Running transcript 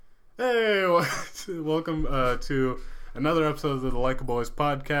Hey, welcome to another episode of the Like a Boys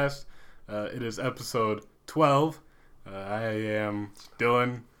podcast. It is episode 12. I am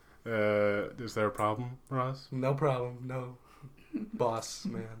Dylan. Is there a problem, Ross? No problem, no. Boss,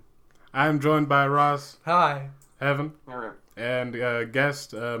 man. I'm joined by Ross. Hi. Heaven. And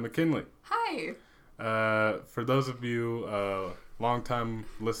guest McKinley. Hi. For those of you longtime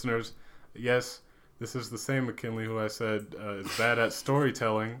listeners, yes, this is the same McKinley who I said is bad at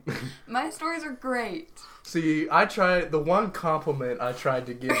storytelling. My stories are great. See, the one compliment I tried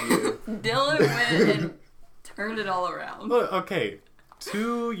to give you. Dylan went and turned it all around. Look, okay,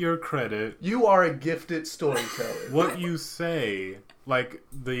 to your credit, You are a gifted storyteller. what you say, like,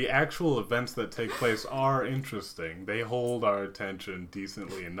 the actual events that take place are interesting. They hold our attention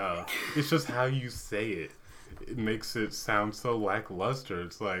decently enough. It's just how you say it. It makes it sound so lackluster.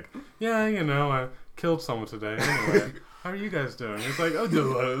 It's like, yeah, you know, I killed someone today. Anyway, how are you guys doing? It's like,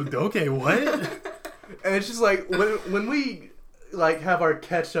 oh, okay, what? And it's just like, when we, like, have our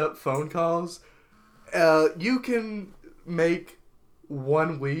catch-up phone calls, you can make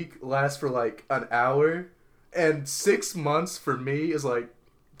 1 week last for, like, an hour, and 6 months for me is, like,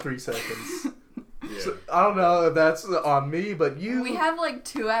 3 seconds. Yeah. So, I don't know if that's on me, but We have like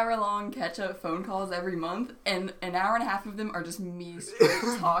 2-hour-long catch-up phone calls every month, and an hour and a half of them are just me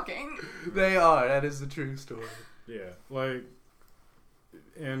straight talking. They are. That is the true story. Yeah, like,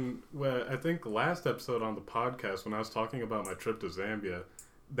 and I think last episode on the podcast when I was talking about my trip to Zambia,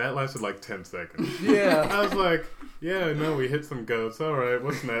 that lasted like 10 seconds. Yeah. I was like, yeah, no, we hit some goats. All right,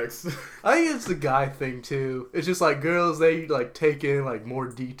 what's next? I think it's the guy thing, too. It's just like girls, they, like, take in, like, more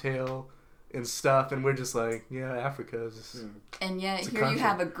detail and stuff, and we're just like, yeah, Africa is just... And yet, It's a here you country.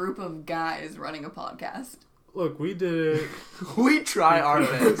 have a group of guys running a podcast. Look, we did it. We try our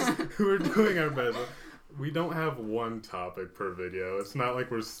best. We're doing our best. We don't have one topic per video. It's not like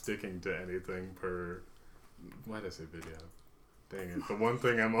we're sticking to anything per... Why did I say video? Dang it. The one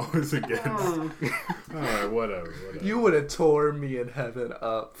thing I'm always against. Alright, whatever. You would have tore me in heaven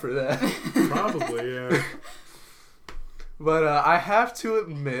up for that. Probably, yeah. But I have to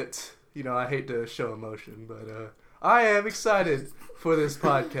admit, you know, I hate to show emotion, but I am excited for this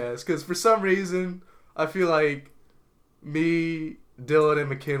podcast, because for some reason, I feel like me, Dylan, and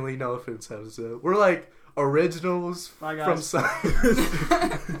McKinley, no offense, we're like originals from some...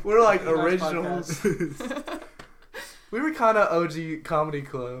 We're like originals. We were kind of OG comedy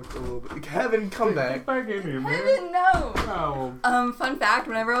club a little bit. Kevin, come back. Back in here, man. I didn't know. Oh. Fun fact,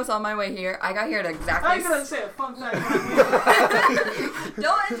 whenever I was on my way here, I got here at exactly... I ain't gonna say a fun fact.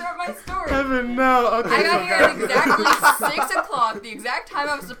 Don't interrupt my story. Heaven, no. Okay, I got here at exactly 6 o'clock, the exact time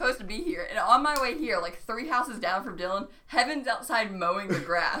I was supposed to be here. And on my way here, like 3 houses down from Dylan, Heaven's outside mowing the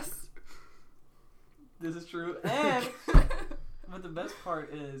grass. This is true. And, but the best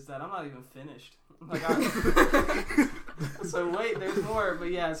part is that I'm not even finished. Like, so wait, there's more. But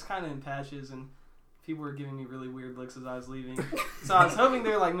yeah, it's kind of in patches, and people were giving me really weird looks as I was leaving. So I was hoping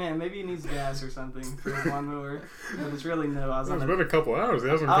they were like, man, maybe he needs gas or something for his lawnmower. But it's really no. It's been a couple hours. He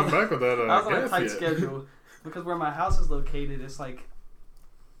hasn't come back with that I was on a gas tight yet. schedule because where my house is located, it's like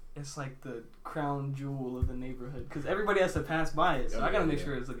the crown jewel of the neighborhood because everybody has to pass by it. So I gotta make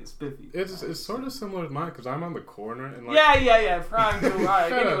sure it's looking spiffy. It's sort of similar to mine because I'm on the corner and like Yeah, prime jewel. All right,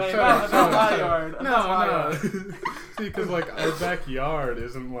 Shut up, anyway, shut up, that's shut up, my shut up. yard. That's my yard. See, because like our backyard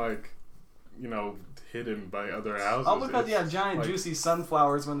isn't like, you know, hidden by other houses. All because you have It's, giant like, juicy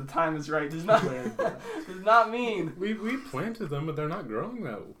sunflowers when the time is right does not mean. We planted them, but they're not growing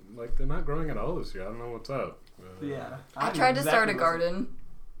they're not growing at all this year. I don't know what's up. Yeah. I tried to start a garden.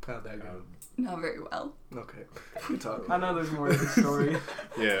 How'd that go? Not very well. Okay. You talk. I know there's more to the story.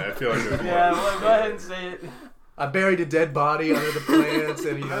 Yeah, I feel like there's more. Yeah, well, go ahead and say it. I buried a dead body under the plants,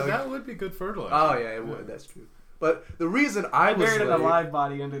 and you know. That would be good fertilizer. Oh yeah, it would. That's true. But the reason I was Buried late, an alive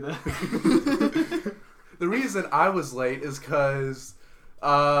body under the. the reason I was late is because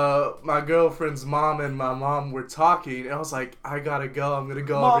my girlfriend's mom and my mom were talking, and I was like, I gotta go. I'm gonna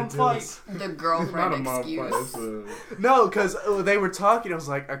go Mom over to fight. this. The It's not a girlfriend mob excuse. fight. It's No, because they were talking. I was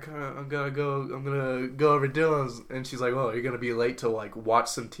like, I'm gonna go over to Dylan's, and she's like, "Oh, you're gonna be late to like watch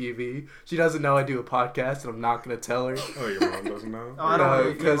some TV." She doesn't know I do a podcast, and I'm not gonna tell her. oh, your mom doesn't know? Oh, I don't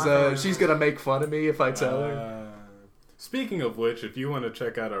know. Because My family she's knows. gonna make fun of me if I tell her. Speaking of which, if you want to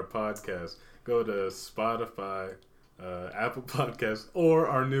check out our podcast, go to Spotify, Apple Podcasts, or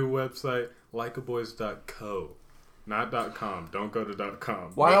our new website, likeaboys.co. Not .com. Don't go to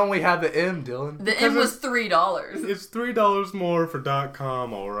 .com. Why don't we have the M, Dylan? The M was $3. It's $3 more for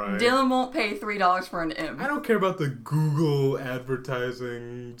 .com, alright. Dylan won't pay $3 for an M. I don't care about the Google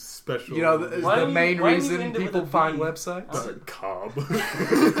advertising special. You know, Why the don't you- main why don't you reason end it with people a find B? websites. .com.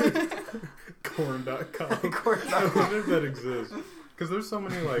 corn.com. Corn. I wonder if that exists. Because there's so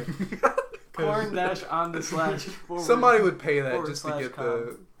many, like... Corn dash on the slash forward. Somebody would pay that forward just to slash get com.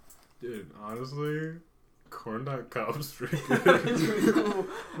 the... Dude, honestly, corn.com's pretty It's good. really cool.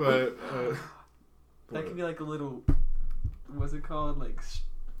 But, That could be like a little, what's it called? Like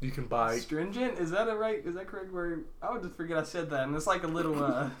You can buy... stringent? Is that correct word? I would just forget I said that. And it's like a little,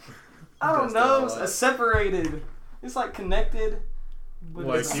 I don't Just know, a- separated. It's like connected. But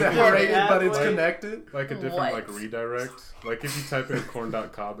Like, it's you can- Separated, but it's halfway. connected? like a different, What? like, redirect. Like, if you type in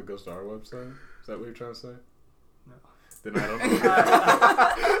corn.com, it goes to our website. Is that what you're trying to say? No. Then I don't know.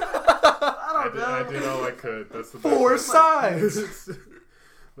 I don't know. I did all I could. That's the best 4 I- sides!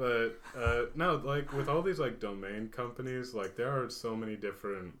 But no, like with all these like domain companies, like there are so many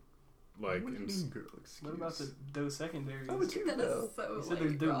different like. What do you mean, girl? Excuse. What about the those secondaries? How would you That know? is so You said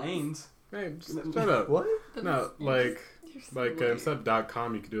there's late, Ross. domains. Hey, just shut up. What? That No, is- like you're so like late. instead of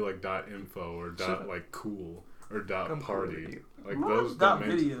 .com, you could do like .info or Shut up. like cool or I'm .party. cool with you. Like What? those Dot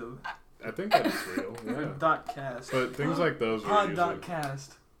domains. video. I think that's real. Yeah. Dot cast. But things like those are Pod usually dot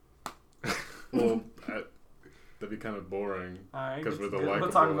cast. well. That'd be kind of boring. Alright. 'Cause we're the We'll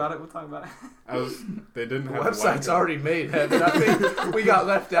talk likable- about it. We'll talk about it. They didn't The have website's like already made, Heaven. I think we got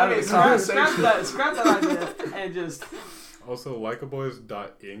left out Okay, of the scrap conversation. scrap that idea and just Also,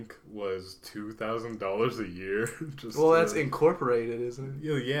 Likeaboys.inc was $2,000 a year. Just Well, that's to- incorporated, isn't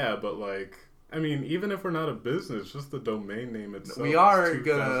it? Yeah, but like, I mean, even if we're not a business, just the domain name itself. We is are $2,000.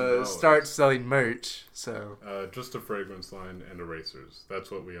 gonna start selling merch, so... Just a fragrance line and erasers.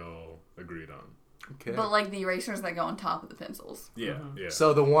 That's what we all agreed on. Okay. But like the erasers that go on top of the pencils. Yeah, Mhm. yeah.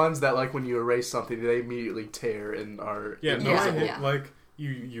 So the ones that, like, when you erase something, they immediately tear and are... Yeah, no, Yeah, I hate, yeah. like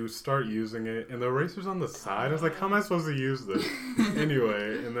you start using it, and the eraser's on the side. I was like, how am I supposed to use this?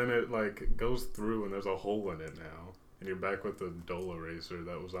 Anyway, and then it like goes through, and there's a hole in it now, and you're back with the dull eraser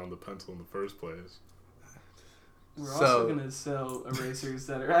that was on the pencil in the first place. we're So- also gonna sell erasers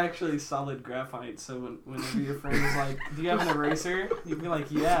that are actually solid graphite. So whenever your friend is like, "Do you have an eraser?" You'd be like,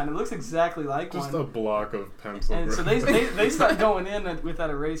 "Yeah," and it looks exactly like Just one. a block of pencil. And so they start going in with that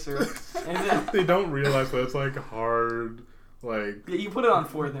eraser, and then They don't realize that it's like hard, like. yeah, you put it on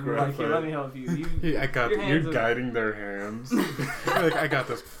for them. You're like, "Here, let me help you." Hey, I got. your hands You're are- guiding their hands. You're like, I got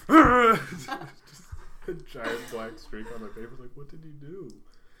this. Just a giant black streak on the paper. Like, what did you do?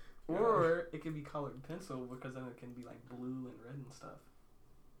 Or it could be colored pencil because then it can be like blue and red and stuff.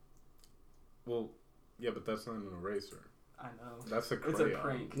 Well, yeah, but that's not an eraser. I know. That's a It's crayon. a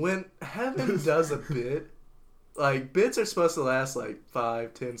prank. When Heaven does a bit, like, bits are supposed to last, like,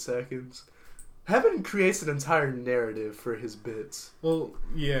 5-10 seconds. Heaven creates an entire narrative for his bits. Well,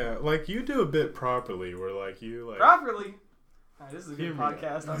 yeah, like you do a bit properly, where like you like. Properly. Alright, this is a Hear good me out.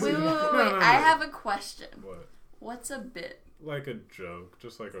 podcast. Wait, wait, wait, No, wait. no, I no. have a question. What? What's a bit? Like a joke,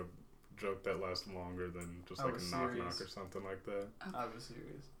 just like a joke that lasts longer than just Oh, like a knock serious. knock or something like that. I was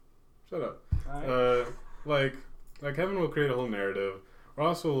serious. Shut up. Alright. Like Kevin will create a whole narrative, or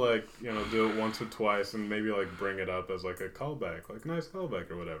also like do it once or twice and maybe like bring it up as like a callback, like nice callback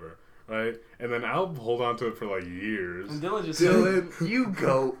or whatever, right? And then I'll hold on to it for like years. And Dylan just Dylan, you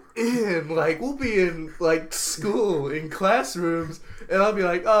go in. Like, we'll be in, like, school, in classrooms, and I'll be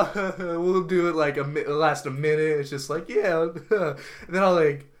like, oh, we'll do it, like, it'll last a minute. It's just like, yeah. And then I'll,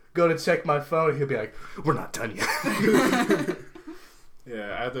 like, go to check my phone, and he'll be like, we're not done yet.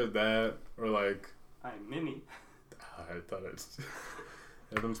 Yeah, either that or like I'm Mimi. I thought it's.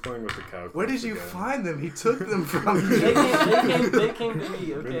 Evan's playing with the couch. Where did you find them? He took them from They you. came to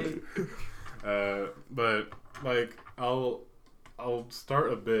me, okay? But like I'll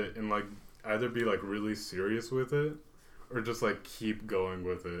start a bit and like either be like really serious with it or just like keep going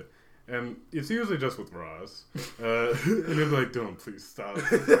with it. And it's usually just with Ross. And he'll be like, Dylan, please stop.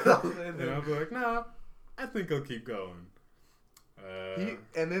 And I'll be like, nah, I think I'll keep going.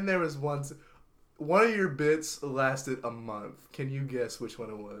 And then there was one of your bits lasted a month. Can you guess which one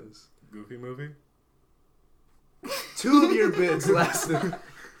it was? Goofy movie? 2 of your bits lasted.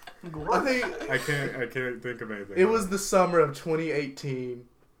 I think I can't think of anything. it was the summer of 2018,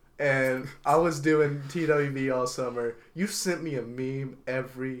 and I was doing TWV all summer. You sent me a meme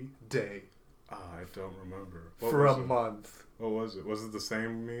every day Oh, I don't remember. What for was a it? month. What was it? Was it the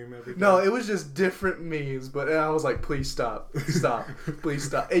same meme every time? No, it was just different memes, but I was like, please stop, please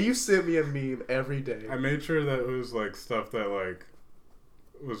stop. And you sent me a meme every day. I made sure that it was like stuff that like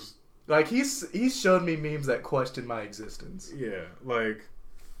was Like he's showed me memes that question my existence. yeah, like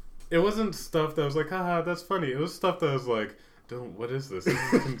it wasn't stuff that was like, haha, that's funny. It was stuff that was like, don't, what is this? This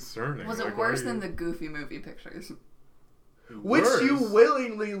is concerning. Was Like, it why worse are than you- the Goofy movie pictures? Which you Worse?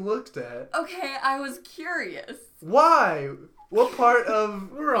 willingly looked at. Okay, I was curious. Why? What part of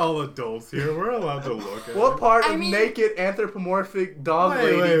We're all adults here. We're allowed to look at what it. part of naked anthropomorphic dog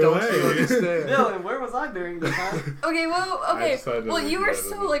Wait, lady don't wait. you understand? Dylan, where was I during this time? Okay, well, you were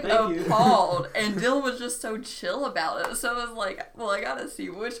so like Thank you. appalled, and Dylan was just so chill about it. So I was like, well, I gotta see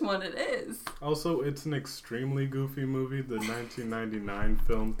which one it is. Also, it's an extremely goofy movie. The 1999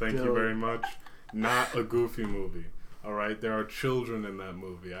 film. Thank you very much. Not a goofy movie. All right, there are children in that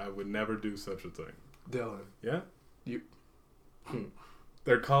movie. I would never do such a thing. Dylan. Yeah? You.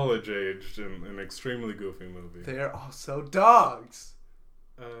 They're college aged in an extremely goofy movie. They're also dogs.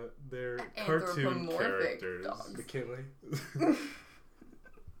 They're cartoon Anthropomorphic characters. dogs. McKinley.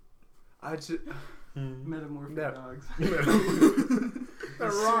 I just. Metamorphic No. dogs. They're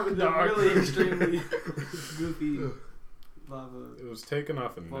rock They're dogs. really extremely goofy lava. It was taken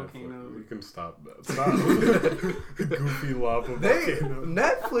off of Volcano. Netflix. You can stop that. Stop. Goofy lava volcano.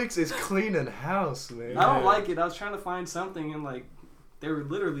 Netflix is cleaning house, man. I don't like it. I was trying to find something and like there were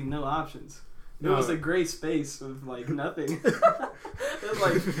literally no options. It was a gray space with like nothing. It was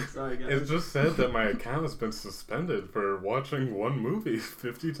like, sorry guys. It just said that my account has been suspended for watching one movie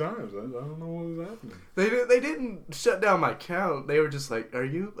 50 times. I don't know what was happening. They didn't shut down my account. They were just like, "Are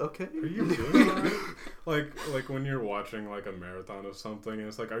you okay? Are you doing alright?" Like when you're watching like a marathon of something and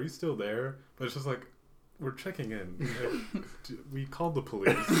it's like, "Are you still there?" But it's just like, we're checking in. We called the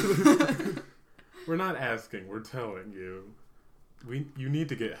police. We're not asking. We're telling you. You need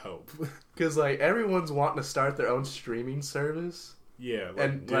to get help. Because like everyone's wanting to start their own streaming service. Yeah, like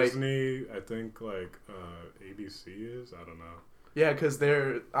And, Disney, I think like ABC is. I don't know. Yeah, because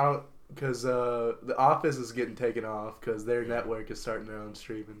The Office is getting taken off because their network is starting their own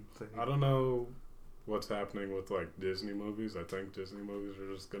streaming thing. I don't know what's happening with like Disney movies. I think Disney movies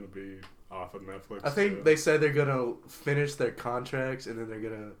are just gonna be off of Netflix. I think they said they're gonna finish their contracts and then they're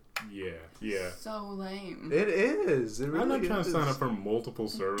gonna. Yeah. So lame. It is. It really I'm not trying is. to sign up for multiple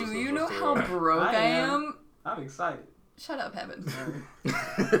services. Do you know just to, how broke I am? I'm excited. Shut up, Heaven.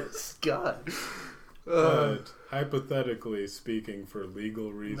 Scott. But hypothetically speaking, for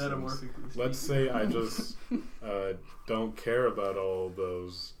legal reasons, Metamorphically let's say I just don't care about all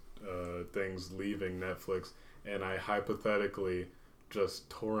those things leaving Netflix, and I hypothetically just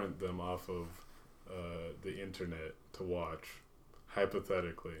torrent them off of the internet to watch.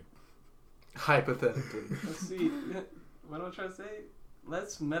 Hypothetically. Let's see. What am I trying to say?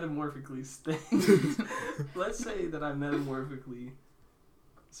 Let's metamorphically stay. Let's say that I'm metamorphically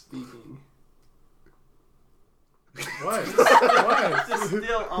speaking. What? What? Just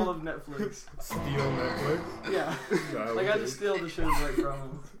steal all of Netflix. Steal Netflix? Yeah. Like I just steal the shows right from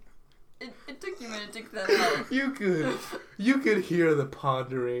them. It took you a minute to get that out. You could hear the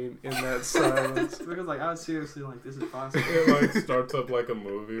pondering in that silence. Because like I was seriously like, this is possible. It like starts up like a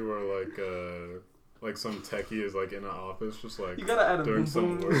movie where like some techie is like in an office just like You gotta add a doing boom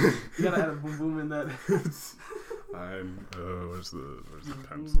some boom. work. You gotta add a boom boom in that. I'm where's the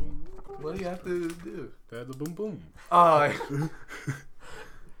pencil? What do you have to do? Add the boom boom.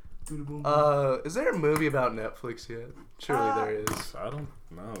 Is there a movie about Netflix yet? Surely there is. I don't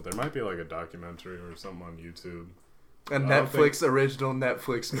know. There might be like a documentary or something on YouTube. A I don't Netflix original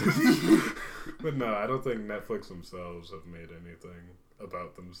Netflix movie. But no, I don't think Netflix themselves have made anything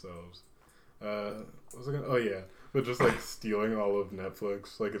about themselves. What was I gonna? Oh yeah, but just like stealing all of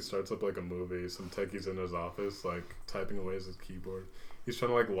Netflix. Like it starts up like a movie. Some techie's in his office, like typing away his keyboard. He's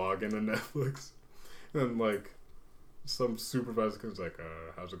trying to like log into Netflix, and like some supervisor comes like,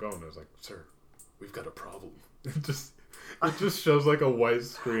 "How's it going?" I was like, "Sir, we've got a problem." It just shows like a white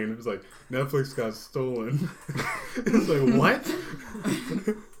screen. It's like Netflix got stolen. It's like what?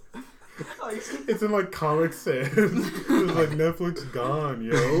 It's in like Comic Sans. It's like Netflix gone,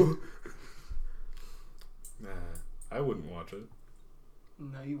 yo. Nah, I wouldn't watch it.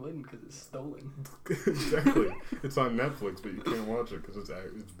 No, you wouldn't because it's stolen. Exactly. It's on Netflix, but you can't watch it because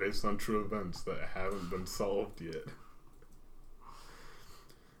it's based on true events that haven't been solved yet.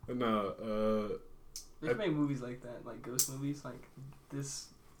 But no, They've made movies like that, like ghost movies. Like this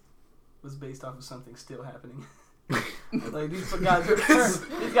was based off of something still happening. Like these guys are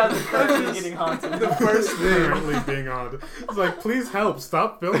currently getting haunted. The first thing currently being haunted. It's like, please help!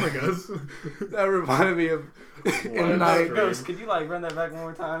 Stop filming us. that reminded me of Live M. Night. stream. Ghost, could you like run that back one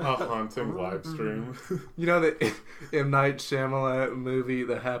more time? A haunting live stream. You know the M. Night Shyamalan movie,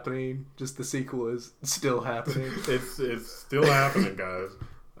 The Happening. Just the sequel is still happening. It's still happening, guys.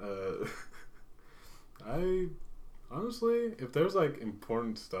 I honestly, if there's like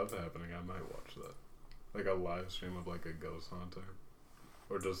important stuff happening, I might watch that. Like a live stream of like a ghost haunting,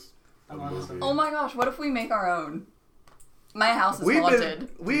 or just a movie. Oh my gosh, what if we make our own? My house is haunted.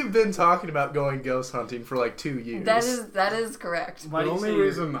 We've been talking about going ghost hunting for like 2 years. That is correct. Why The do you only say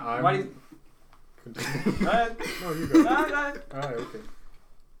reason you're- I'm... Why do you... Continue. Go ahead. No, you go. Go ahead. Alright, okay.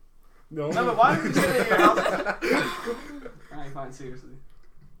 The only... No, but why did you say that your house... Alright, fine, seriously.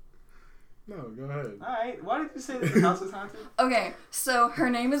 No, go ahead. Alright, why did you say that your house is haunted? Okay, so her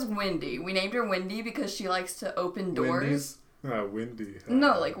name is Wendy. We named her Wendy because she likes to open doors. Wendy's? Windy.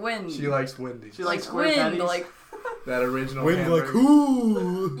 No, like wind. She likes Wendy. She like likes square wind, patties. like That original Wind hamburger. like,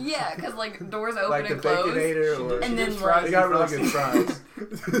 ooh! yeah, because like doors open Like the and close. Baconator She or... did- And she then, did like- They fries got and really good frosting.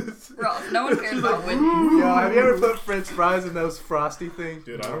 fries. Ross, no one cares about Wendy. Yo, have you ever put French fries in those frosty things?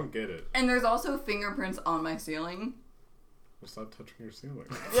 Dude, I don't get it. And there's also fingerprints on my ceiling. Well, stop touching your ceiling.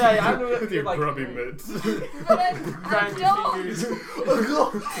 Yeah, I know With you're your like... grubby mitts. But I Grind your don't. fingers.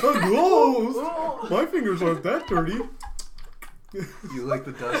 Glows! My fingers aren't that dirty. You like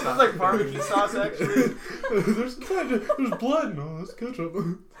the dust That's off like your barbecue fingers? sauce, actually. there's blood. No, that's ketchup.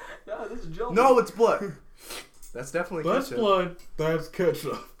 Yeah, this is Joe. No, it's blood. That's definitely That's ketchup. blood. That's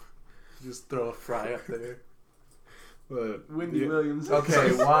ketchup. Just throw a fry up there. But Wendy yeah, Williams.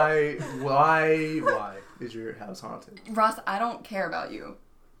 Okay, why is your house haunted? Ross, I don't care about you.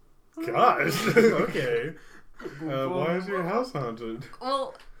 Gosh. Okay. Why is your house haunted?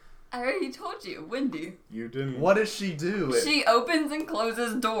 Well, I already told you, Wendy. You didn't. What does she do? She opens and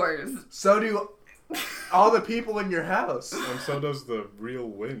closes doors. So do all the people in your house. And so does the real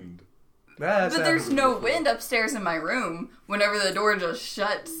wind. That's But there's happened no before. wind upstairs in my room whenever the door just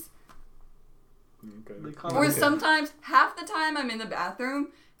shuts. They Okay. call Or it- sometimes, half the time I'm in the bathroom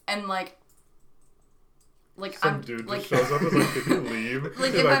and Some I'm dude like, just shows up and like, can you leave?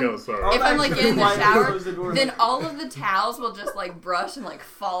 Like, You're if like, I'm- oh, sorry. I'll if I'm, like, actually in the quietly shower, close the door. then all of the towels will just like brush and like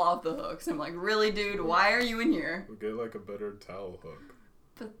fall off the hooks. I'm like, really, dude? Why are you in here? We'll get like a better towel hook.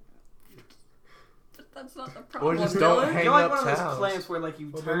 But that's not the problem. just don't Dylan. hang You're like up one of those towels. clamps where like you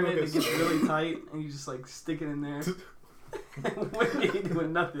Well, turn then it, look it gets at- really tight, and you just like stick it in there. Wendy ain't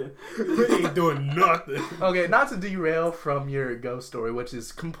doing nothing. We ain't doing nothing. Okay, not to derail from your ghost story, which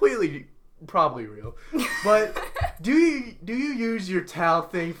is completely probably real, but do you use your towel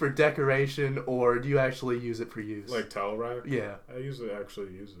thing for decoration or do you actually use it for use? Like towel rack? Yeah. I usually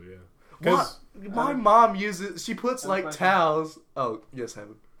actually use it, yeah. What? Because My mom uses. She puts I have a like question. towels. Oh yes,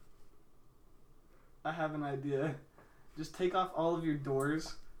 Heaven. I have an idea. Just take off all of your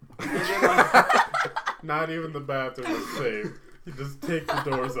doors. And then, like, not even the bathroom is safe. You just take the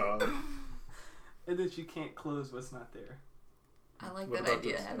doors off. and then she can't close what's not there. I like What that about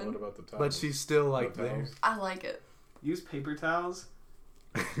idea, What Heaven. about the towels? But she's still like The there. towels? I like it. Use paper towels.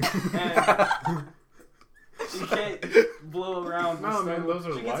 And she can't blow around. No, and man, stuff. those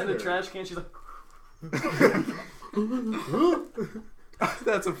are She gets in the lighter. trash can. She's like,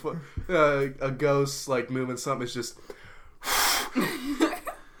 That's a ghost like moving something. It's just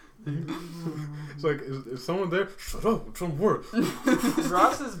It's like, is someone there? Shut up, I'm trying to work.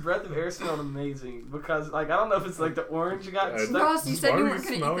 Ross's breath of air smelled amazing because, like, I don't know if it's like the orange you got I- stuck. Ross, you said Why you are weren't you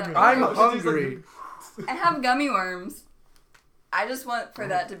gonna eat smelling that. it? I'm Oh, she's hungry. I have gummy worms. I just want for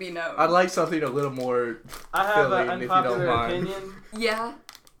that to be known. I'd like something a little more. I have Filling, an if you don't unpopular mind. opinion. Yeah.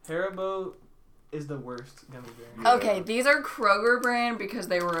 Haribo is the worst gummy bear. Yeah. Okay, these are Kroger brand because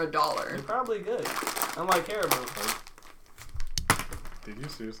they were $1. They're probably good. Unlike Haribo. Did you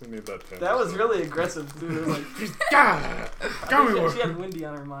seriously need that 10%? That was really aggressive, dude. It was like, Ah, I gummy think worm. she had Wendy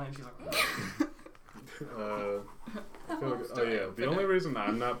on her mind. She's like, I feel like, oh yeah, the only reason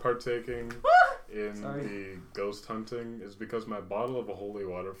I'm not partaking in Sorry. the ghost hunting is because my bottle of holy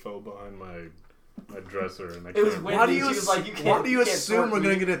water fell behind my dresser and I It was can't. Wendy. Why do you? She was like, you why can't- do you you can't assume thwart we're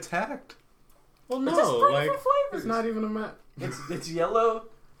me. gonna get attacked? Well, It's just no, flavor like flavors. it's not even a mat. It's yellow,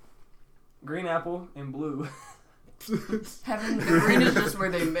 green apple, and blue. Heaven, the green is just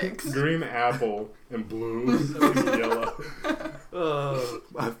where they mix. Green apple and blue, and yellow,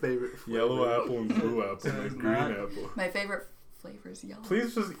 My favorite. Flavor. yellow apple and blue apple, No, and it's green not. apple. My favorite flavor is yellow.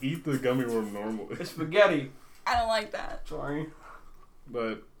 Please just eat the gummy worm normally. It's spaghetti. I don't like that. Sorry.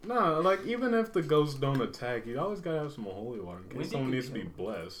 But no, like even if the ghosts don't attack, you always gotta have some holy water in Wendy case someone could needs to be kill.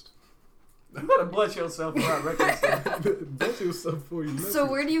 blessed. You better bless yourself for not reconciling. Bless yourself before you miss So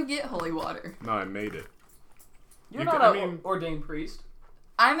it. where do you get holy water? No, I made it. You're You not can- an I mean- ordained priest.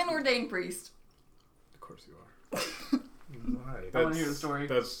 I'm an ordained priest. Of course you are. Why? I wanna hear the story.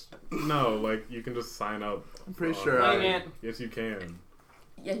 That's no, like you can just sign up. I'm pretty on- sure No, I. you can't. Yes, you can.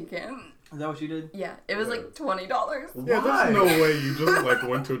 Yeah, you can. Is that what you did? Yeah, it was Yeah. like $20. Yeah, Why? there's no way you just like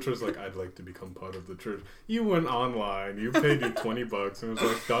went to a church like I'd like to become part of the church. You went online, you paid you $20 and was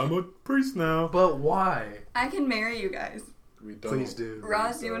like, I'm a priest now. But why? I can marry you guys. We don't. Please do.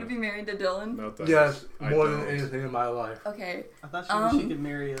 Ross, do you want to be married to Dylan? No, thanks. Yes, I more than don't. anything in my life. Okay. I thought she could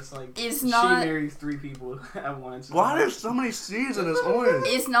marry us like It's she not- marries 3 people at once. Why there's so many seeds in this orange?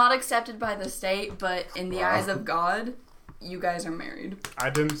 It's not accepted by the state, but in the eyes of God, you guys are married. I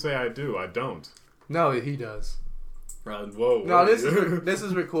didn't say I do. I don't. No, he does. Whoa. No, wait. this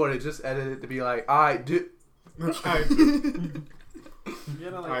is recorded. Just edit it to be like, I do. I do. You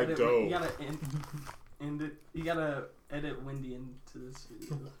gotta, like, I edit, don't. You gotta end it. You gotta edit Wendy into this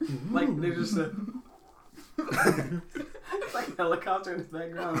video. Like there's just a it's like a helicopter in the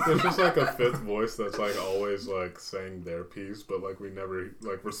background. There's just like a fifth voice that's like always like saying their piece, but like we never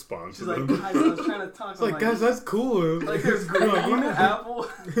like respond She's to like, them. guys, I was trying to talk. It's like, guys, that's cool. like there's green and apple.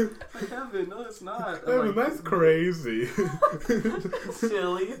 Like Heaven, no, it's not. I'm Evan, that's crazy.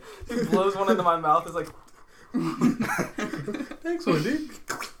 silly. She blows one into my mouth. It's like Thanks, Wendy.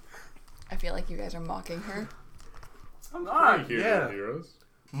 I feel like you guys are mocking her. I'm Hi, not. heroes.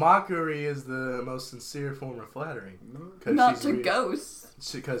 Mockery is the most sincere form of flattery. No. Not she's to real.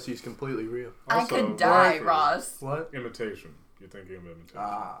 ghosts. Because she's completely real. I Also, could die, for Ross. What? Imitation. You're thinking of imitation.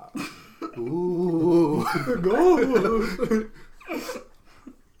 Ah. Ooh. No.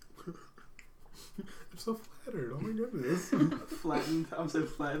 I'm so flattered. Oh my goodness. Flattened. I'm so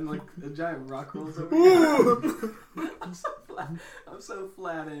flattened like a giant rock rolls over. Here. I'm so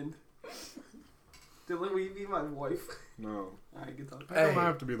flattened. Dylan, will you be my wife? No. Alright, good talk. I don't Hey.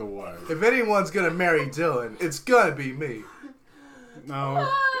 have to be the wife. If anyone's gonna marry Dylan, it's gonna be me. No.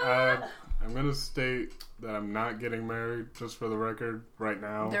 I'm gonna state that I'm not getting married, just for the record, right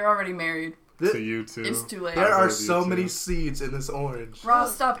now. They're already married. To you two. It's too late. There I are love you so too. many seeds in this orange.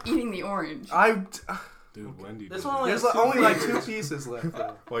 Ross, stop eating the orange. Dude, Wendy. This did one it. only There's has only like 2 flavors. pieces left.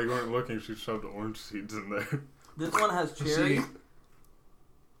 Though. While you weren't looking, she shoved orange seeds in there. This one has cherry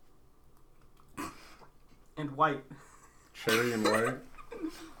See, and white. Cherry and white.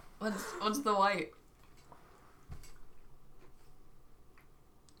 What's the white?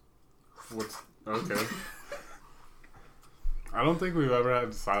 What's okay? I don't think we've ever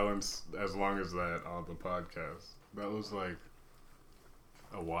had silence as long as that on the podcast. That was like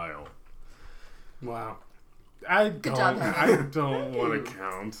a while. wow. I Good job, don't. Henry. I don't want to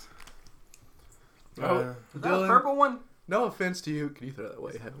count. Oh, Is that a Dylan, purple one? no offense to you. Can you throw that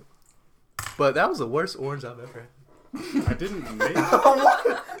away? Heaven? But that was the worst orange I've ever had. I didn't make.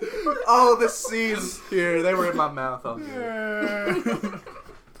 Oh, the seeds here. They were in my mouth. All good.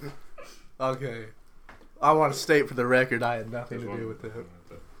 Okay. I want to state for the record I had nothing to do with it.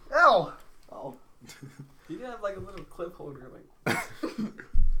 Ow! Oh. You did have like a little clip holder, like. Yeah,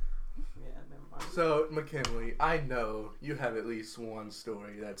 never mind. So, McKinley, I know you have at least one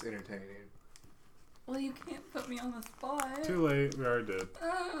story that's entertaining. Well, you can't put me on the spot. Too late. We already did.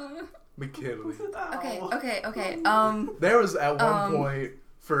 McKinley. Okay. There was at one Um, point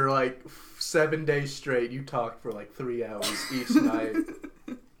for like 7 days straight, you talked for like 3 hours each night.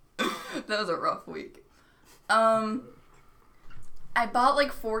 That was a rough week. I bought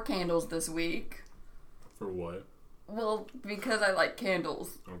like 4 candles this week. For what? Well, because I like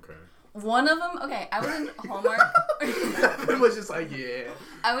candles. Okay. One of them, okay, I was in Hallmark. It was just like, yeah.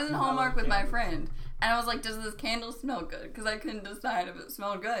 I was in Hallmark with my friend, and I was like, does this candle smell good? Because I couldn't decide if it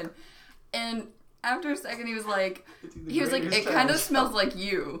smelled good. And after a second, he was like, it kind of smells like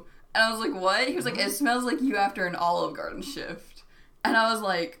you. And I was like, what? He was like, it smells like you after an Olive Garden shift. And I was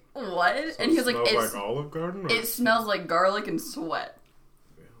like, what? So and he was like, smells like Olive Garden. Or it smells like garlic and sweat.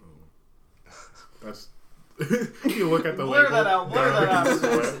 That's. You look at the Blur label. that out, blur that out. garlic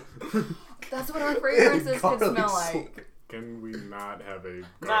and sweat. That's what our fragrances could Garlic smell sweat. like. Can we not have a garlic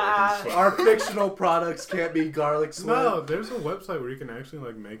Nah. and sweat? Our fictional products can't be garlic sweat. No, there's a website where you can actually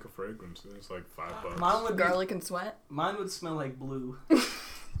like make a fragrance. And it's like $5. Mine would Garlic and sweat? Mine would smell like blue.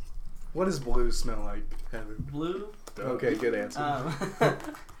 What does blue smell like, Heather? Blue? Duh. Okay, good answer.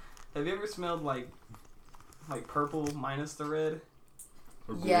 Have you ever smelled like purple minus the red?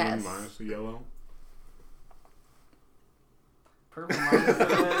 Or green Yes. minus the yellow. Purple minus the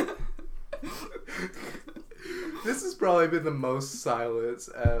red. This has probably been the most silence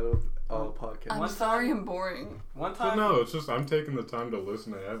out of all podcasts. I'm One sorry time- I'm boring. One But time, no, it's just I'm taking the time to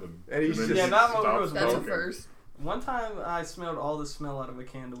listen to Evan. And he's then just- he Yeah, that moment stops was- That's a talking. first. one time I smelled all the smell out of a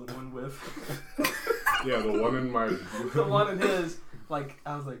candle in one whiff. Yeah, the one in my. The one in his, like,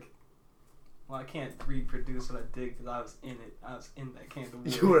 I was like, well, I can't reproduce what I did because I was in it. I was in that candle.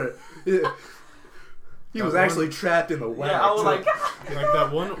 You were. Yeah. He was That actually trapped in the wax. Yeah, I was like, Like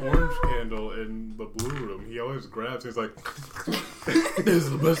that one orange candle in the blue room, he always grabs. He's like, "This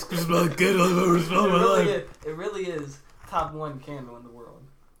is the best smelling candle I've ever smelled in my life." it really is top 1 candle in the world.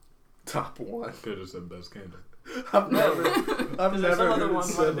 Top one. Could have said best candy. I've never Some heard other it ones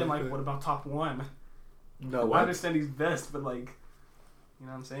might said have been like like, that. what about top one? No, I what? understand he's best, but like, you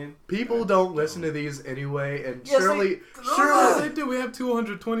know what I'm saying? People don't listen to these anyway, and Yes, surely. Yes, they do. We have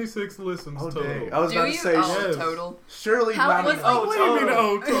 226 listens Oh, total. dang. I was Do about to you? say, yes. Total. surely How- not. what's Oh, What do you mean, total.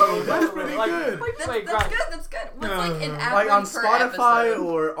 oh, total? That's Like- pretty like- good. like- That's, Wait, that's Grant. good. That's good. What's like an average Like on per Spotify episode?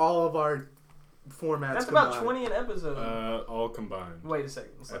 or all of our formats That's combined? about 20 an episode. All combined, Wait a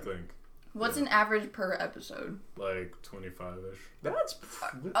second. I think. What's an average per episode? Like 25-ish. That's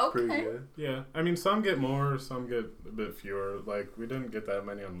Okay. pretty good. Yeah. I mean, some get more, some get a bit fewer. Like, we didn't get that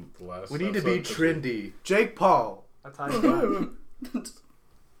many on the last We need to be episode, trendy. Jake Paul. That's how you got.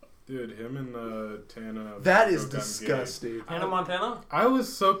 Dude, him and Tana. That is got disgusting. Hannah Montana? I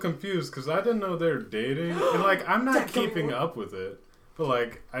was so confused because I didn't know they were dating, and like I'm not That don't keeping work. up with it. But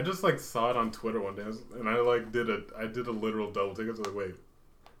like I just like saw it on Twitter one day, and I like did a literal double take. I was like, wait,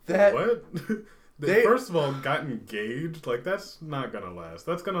 That what? They They- first of all got engaged. Like that's not gonna last.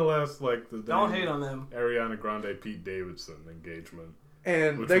 That's gonna last like the Don't dang hate on them. Ariana Grande Pete Davidson engagement,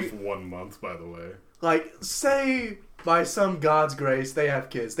 and which they was 1 month, by the way. like say by some God's grace they have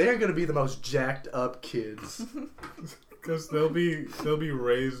kids. They are going to be the most jacked up kids. Because they'll be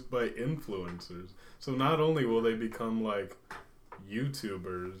raised by influencers. So not only will they become like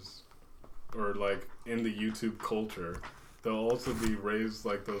YouTubers or like in the YouTube culture, they'll also be raised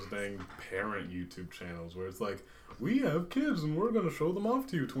like those dang parent YouTube channels where it's like, we have kids and we're gonna show them off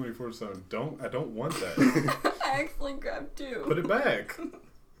to you 24/7. I don't want that. I actually grabbed two. Put it back.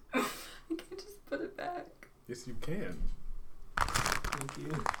 I can't just put it back. Yes, you can. Thank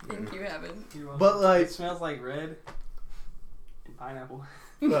you. Thank you, Evan. You're welcome. But like It smells like red and pineapple.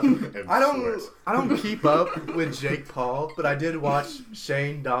 And I sweat. don't keep up with Jake Paul, but I did watch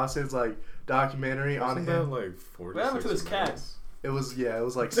Shane Dawson's like documentary on Wasn't him. that like 40 What happened to his cat? It was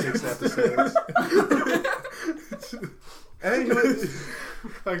like 6 episodes. And he was,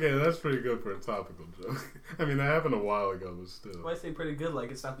 Okay, that's pretty good for a topical joke. I mean, that happened a while ago, but still. Why I say pretty good?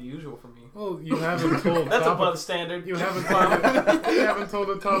 Like it's not the usual for me. Well, you haven't told That's topic- above standard. You haven't told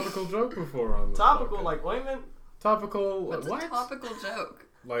a topical joke before on this Topical, podcast. like ointment. Topical, What's what? a topical joke?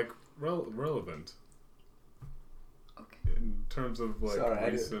 Like relevant Okay. in terms of like Sorry, I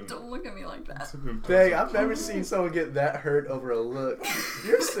recent. Don't look at me like that. dang, I've never seen someone get that hurt over a look.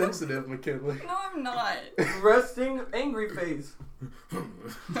 You're sensitive, McKinley. No, I'm not. Resting angry face.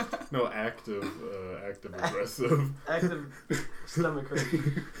 No, active aggressive. Active stomach hurt.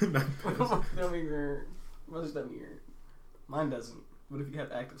 Not My stomach hurt. My stomach hurt. Mine doesn't. What if you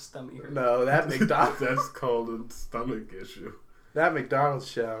have active stomach hurt? No, that McDonald's That's called a stomach issue. that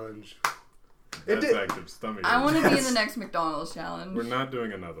McDonald's challenge. It That's did- active stomach. I want to be in Yes. the next McDonald's challenge. We're not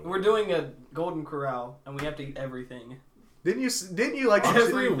doing another one. We're doing a golden corral, and we have to eat everything. Didn't you like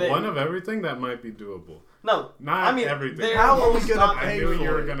Honestly, everything. one of everything that might be doable. No, Not I mean everything. there How are we will gonna stop pay I knew for you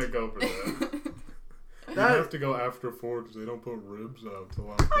were it? gonna go for that. You That- have to go after 4 because they don't put ribs out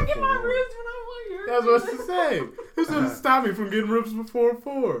till after 4. I get my ribs when I'm like, That's what I was to say. This doesn't stop me from getting ribs before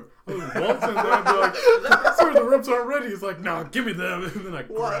 4. I was waltzing there and be like, sorry, the ribs aren't ready. He's like, nah, give me them. And then I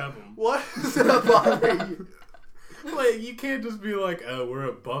grab them. What is that bothering you? Like, you can't just be like, oh, we're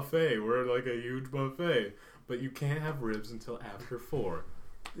a buffet. We're like a huge buffet. But you can't have ribs until after 4.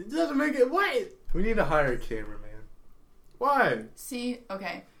 It doesn't make it. Wait. We need to hire a cameraman. Why? See,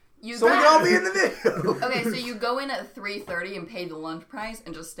 okay. You So we can all be in the video. Okay, so you go in at 3:30 and pay the lunch price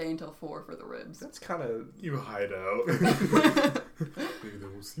and just stay until 4 for the ribs. That's kind of. You hide out. Maybe they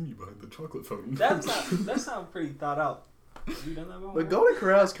won't see me behind the chocolate fountain. that sounds pretty thought out. Have you done that before? But Golden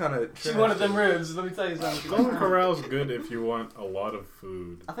Corral's kind of. She wanted them ribs. Let me tell you something. Golden Corral's good if you want a lot of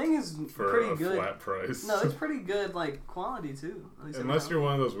food I think it's for pretty a good. flat price. No, it's pretty good, like quality too. At least Unless I you're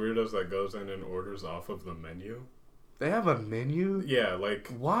one of those weirdos that goes in and orders off of the menu. They have a menu. Yeah, like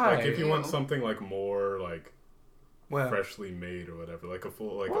Why? Like if you want Ew. something like more like Well, freshly made or whatever, like a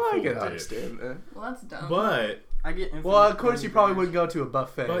full like well, a I full can dish. understand that. Well, that's dumb. But I get. Well, of course, you probably wouldn't go to a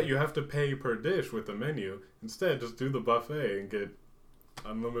buffet. you have to pay per dish with the menu. Instead, just do the buffet and get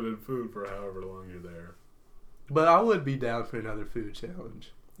unlimited food for however long you're there. But I would be down for another food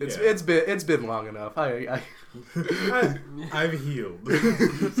challenge. It's Yeah. it's been long enough. I've healed.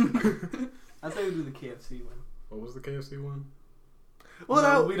 I say we do the KFC one. What was the KFC one? Well,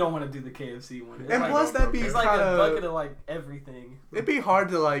 No, that, we don't want to do the KFC one. It's and like, plus that'd be it's like a bucket kind of like everything. it'd be hard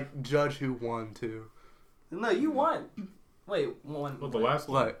to like judge who won too. No, you won. Wait, one. Well, the last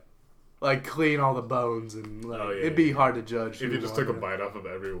one. Like clean all the bones and like Oh, yeah, it'd be yeah. hard to judge. If who you just won. took a bite off of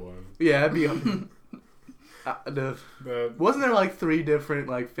everyone. Yeah, it'd be. Wasn't there like 3 different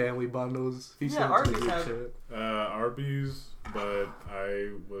like family bundles? He Yeah, Arby's have. Arby's, but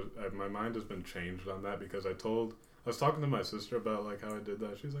my mind has been changed on that because I was talking to my sister about like how I did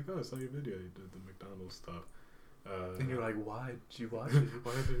that. She's like, "Oh, I saw your video. You did the McDonald's stuff." And you're like, "Why did you watch it?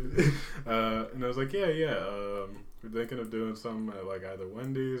 Why did?" And I was like, "Yeah. We're thinking of doing something at like either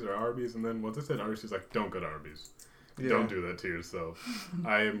Wendy's or Arby's." And then once I said Arby's, she's like, "Don't go to Arby's. Yeah. Don't do that to yourself."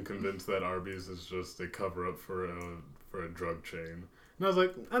 I am convinced that Arby's is just a cover up for a drug chain. And I was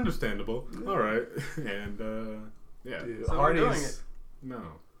like, "Understandable. All right." And yeah. Dude, So we're doing it. No.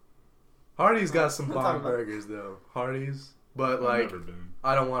 Hardee's got some We'll bomb talk about it. burgers though. Hardee's, but I've like never been.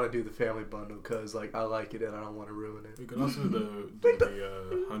 I don't want to do the family bundle because like I like it and I don't want to ruin it. You could also do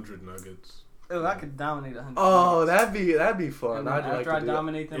the 100 nuggets. Oh, I could dominate 100. Oh, nuggets. that'd be fun. And then I'd like after I to do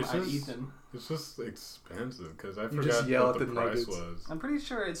dominate them, It's I just- eat them. It's just expensive because I You just forgot yell what at the the price nuggets. was. I'm pretty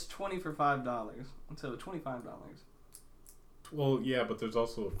sure it's 20 for $5. So $25. Well, yeah, but there's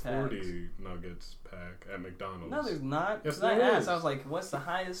also a Tax. 40 nuggets pack at McDonald's. No, there's not. Yes, Because I there asked, is. I was like, "What's the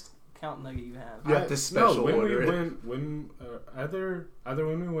highest count nugget you have?" You have to special when order we it. went either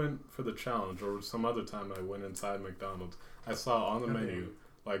when we went for the challenge or some other time I went inside McDonald's, I saw on the Okay. menu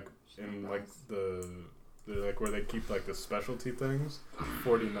like in like the like where they keep like the specialty things,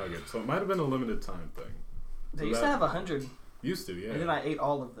 40 nuggets. So it might have been a limited time thing. They So used to have 100, Used to, yeah. and then I ate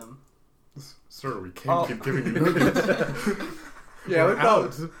all of them. Sir, we can't Oh. keep giving you nuggets. Yeah, We're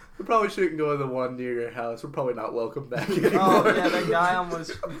out. we probably shouldn't go to the one near your house. We're probably not welcome back anymore. Oh yeah, that guy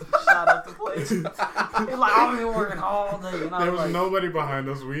almost shot up the place. He's like, "I've been working all day," and I There was was like, nobody behind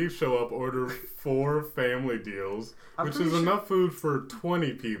us. We show up, order 4 family deals, I'm which pretty is sure- enough food for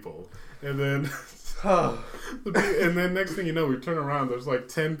 20 people. And then, Oh. and then next thing you know, we turn around. There's like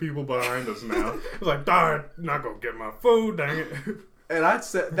 10 people behind us now. It's like, darn, not gonna get my food, dang it. And I'd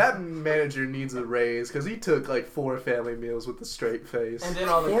say that manager needs a raise because he took like 4 family meals with a straight face. and then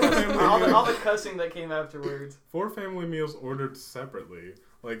all the Four cussing, family all the meals. cussing that came afterwards. 4 family meals ordered separately.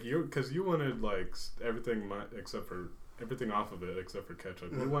 Like because you wanted like everything except for everything off of it except for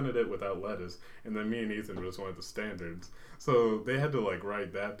ketchup. We wanted it without lettuce, and then me and Ethan just wanted the standards. So they had to like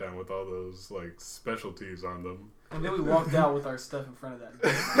write that down with all those like specialties on them. And then we walked out with our stuff in front of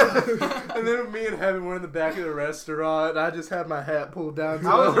that. And then me and Heaven were in the back of the restaurant. And I just had my hat pulled down. To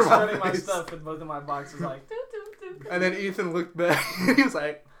I was over just my running my face. stuff with both of my boxes, like. Doo, doo, doo. And then Ethan looked back. And he was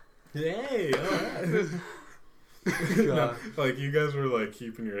like, Hey, alright. God. Like you guys were like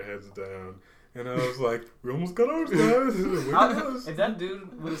keeping your heads down, and I was like, "We almost got ours, guys." We're close. If that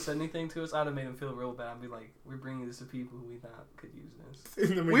dude would have said anything to us, I'd have made him feel real bad. I'd be like, "We're bringing this to people who we thought could use this."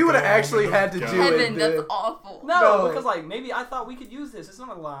 And then We would've go home actually and had to go. do it. Heaven, that's dude. awful. No, No. because like maybe I thought we could use this. It's not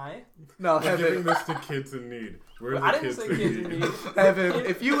a lie. No, We're giving Heaven. this to kids in need. We're the I didn't kids say in kids in need. Heaven,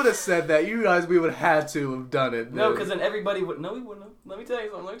 if you would have said that, you guys, we would have had to have done it. No, dude. because then everybody would. No, we wouldn't have. Let me tell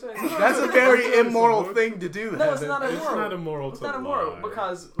you something. That's a very immoral thing to do, No, it's Heaven. not It's immoral. not immoral It's to not immoral lie.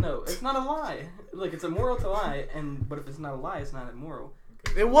 because no, it's not a lie. Look, it's immoral to lie, but if it's not a lie, it's not immoral.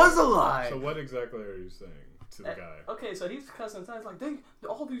 It was a lie. So what exactly are you saying to the guy? Okay, so he's cussing. He's like,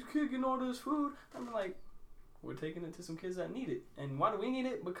 all these kids getting all this food. I'm like, we're taking it to some kids that need it. And why do we need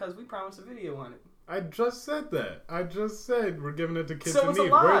it? Because we promised a video on it. I just said that. I just said we're giving it to kids So in it's a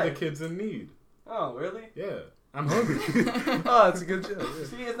need. lie. We're the kids in need. Oh, really? Yeah, I'm hungry. Oh, that's a good joke. yeah.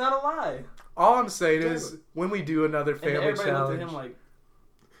 See, it's not a lie. All I'm saying is, when we do another And family everybody challenge, looked at him like,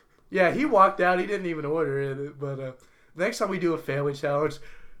 yeah, he walked out. He didn't even order it. But next time we do a family challenge,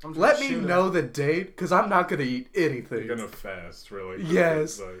 I'm just let gonna me shoot know him. the date because I'm not gonna eat anything. You're gonna fast, really?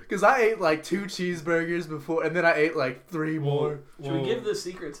 Yes, It's like- because I ate like 2 cheeseburgers before, and then I ate like 3 more. Should we give the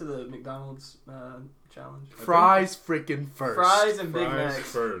secret to the McDonald's challenge? Fries freaking first. Fries and Big fries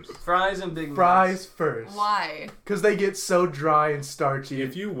Macs. first? Fries and Big Macs. Fries first. Why? Because they get so dry and starchy.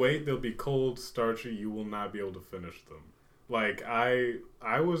 If you wait, they'll be cold, starchy. You will not be able to finish them. Like I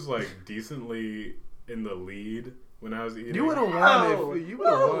was like decently in the lead when I was eating. You would have No, won if you would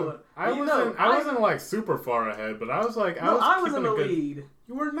have won. no. I You wasn't. know, I wasn't like super far ahead, but I was like. No, I was keeping in the a good. lead.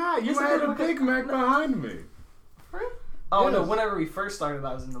 You were not. You Yes, I had did, a because- Big Mac behind me. Oh no! Yes. Whenever we first started,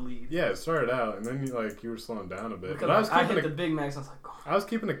 I was in the lead. Yeah, it started out, and then you were slowing down a bit. Because But I was I keeping hit a, the Big Macs, I was like, oh. I was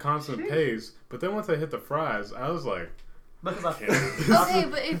keeping a constant pace. But then once I hit the fries, I was like, Because I Okay,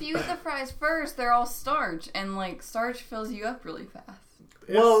 but if you eat the fries first, they're all starch, and like starch fills you up really fast.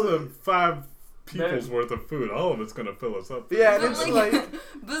 it's Well, 5 people's there's- worth of food. All of it's gonna fill us up. Yeah, and But it's like,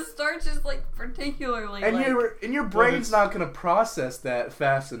 the starch is like particularly and like. your brain's it's- not gonna process that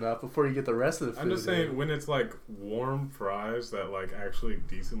fast enough before you get the rest of the food. I'm just in. saying, when it's like warm fries that like actually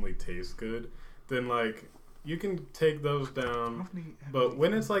decently taste good, then like you can take those down, but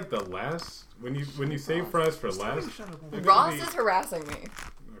when it's like the last, when you save fries for last, Ross is harassing me.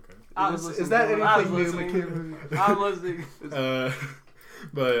 Okay. Is that anything new, McKinley? I'm listening.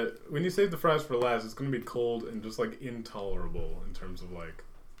 But when you save the fries for last, it's gonna be cold and just like intolerable in terms of like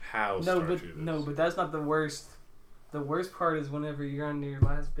how starchy it is. No, but that's not the worst. The worst part is whenever you're on your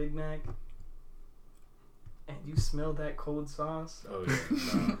last Big Mac and you smell that cold sauce. Oh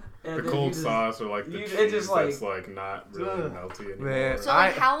yeah, And the cold sauce or like the cheese it just, like, that's like not really melty anymore. Man. So,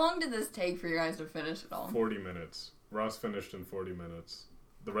 like, how long did this take for you guys to finish it all? 40 minutes. Ross finished in 40 minutes.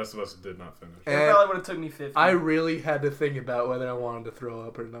 The rest of us did not finish. It probably would have took me 50. I really had to think about whether I wanted to throw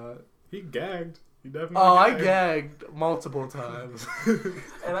up or not. He gagged. He definitely. I gagged multiple times.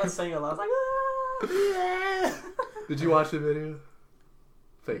 And I sang a lot. I was like, yeah. Did you watch the video?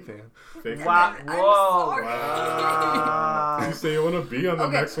 Fake fan. Fake. Wow. I'm Whoa. sorry. Wow. You say you want to be on the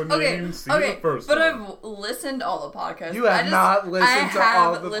next one? You didn't even see the first but one. I've listened to all the podcasts. You have not listened to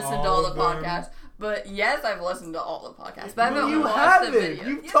all the- listened to all all of the them. podcasts. But yes, I've listened to all the podcasts. But I haven't You watched the haven't. video.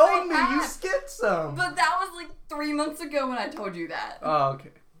 You've Yes, told I me you have. skipped some. But that was like 3 months ago when I told you that. Oh,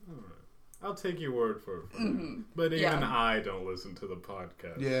 okay. Alright. I'll take your word for it. Mm-hmm. But even Yeah. I don't listen to the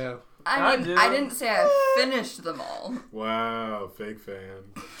podcast. Yeah. I mean, do. I didn't say I finished them all. Wow, fake fan.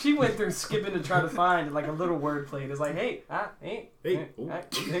 She went through skipping to try to find like a little word plate. It's like, hey, Hey, hey,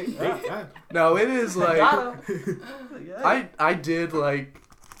 No, it is like yeah. I did like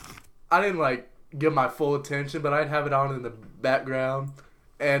I didn't like give my full attention, but I'd have it on in the background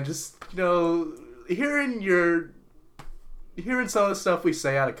and just hearing some of the stuff we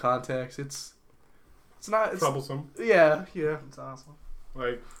say out of context. It's not Troublesome. Yeah. It's awesome.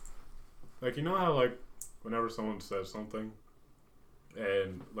 Like you know how like whenever someone says something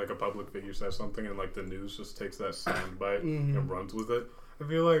and like a public figure says something and like the news just takes that soundbite and runs with it. I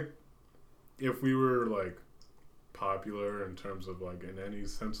feel like if we were like popular in terms of like in any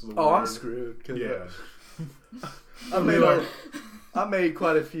sense of the word. Oh, I'm screwed. Cause, Yeah. I made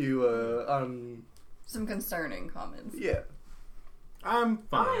quite a few on. Some concerning comments. Yeah. I'm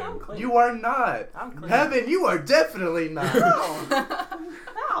fine. I'm clean. You are not. I'm clean. Heaven, you are definitely not.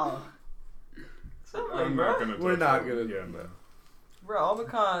 No. I'm not gonna. We're touch not it. gonna- Yeah, no. Bro, all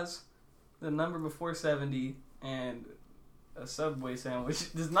because the number before 70 and a Subway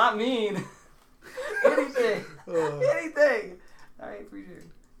sandwich does not mean anything. Anything. Alright, appreciate it.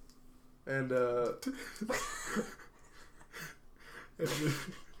 And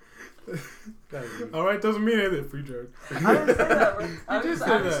All right, doesn't mean anything. Free Jared. I didn't say that, bro. I You did just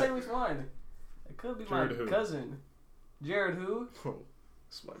say that. say which one. It could be Jared my who? cousin. Jared who?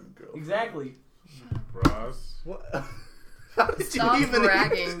 it's my girl. Exactly. Ross. What? How did Stop you even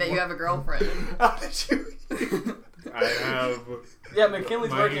bragging that you have a girlfriend. How did you? I have. Yeah,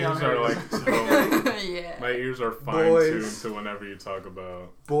 McKinley's My working on ears her. are like. So, Yeah. my ears are fine tuned Boys. to whenever you talk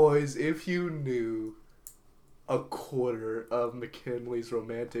about. Boys, if you knew a quarter of McKinley's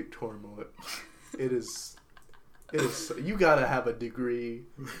romantic turmoil, it is. You gotta have a degree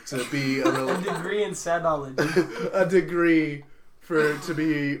to be a degree in sadology. a degree to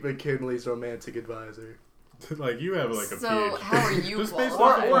be McKinley's romantic advisor. Like you have like a So, PhD. how are you Just based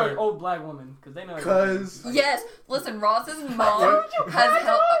qualified? off of Or like, an old black woman, because they know. Cause Yes, listen, Ross's mom has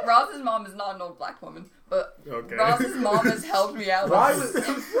helped. Ross's mom is not an old black woman, but okay. Ross's mom has helped me out. Why with was-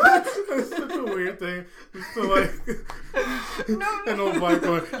 this. That's such a weird thing. Just to like an old black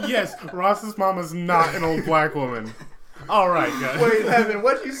woman. Yes, Ross's mom is not an old black woman. All right, guys. wait, Heaven,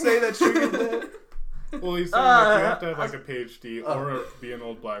 what'd you say that triggered that? Well, he's saying like you have to have like a PhD or be an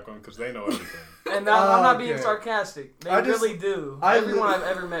old black one because they know everything. And I'm not okay. being sarcastic. They I just- really do. I Everyone li- I've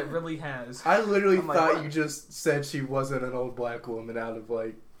ever met really has. I literally I'm like, thought what? you just said she wasn't an old black woman out of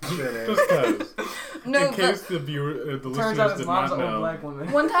like thin air. Just because. No, In case but the viewer, the Turns listeners out his did mom's not an old know. black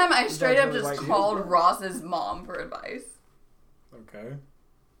woman. one time I straight up really just white. called Ross's mom for advice. Okay.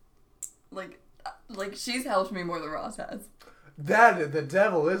 Like she's helped me more than Ross has. That the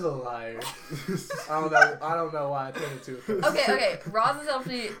devil is a liar. I don't know why I turned it to. Okay. Ross has helped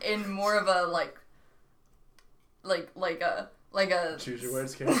me in more of a like a Choose your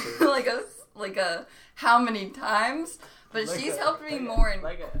words carefully. like a how many times, but Like she's a- helped me like a- more in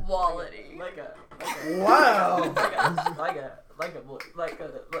like a- quality. Like a Wow.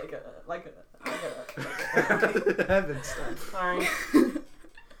 Heaven stop. Sorry.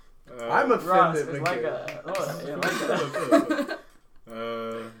 I'm Ross offended. is like McKinley.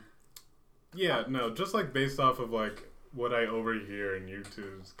 Yeah, no, just like based off of like what I overhear in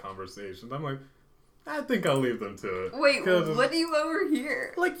YouTube's conversations, I'm like, I think I'll leave them to it. Wait, what do you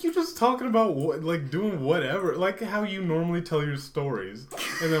overhear? Like, you just talking about, doing whatever. Like, how you normally tell your stories.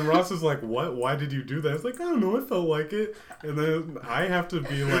 And then Ross is like, what? Why did you do that? It's like, I don't know, I felt like it. And then I have to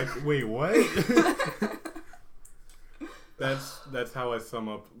be like, wait, what? That's how I sum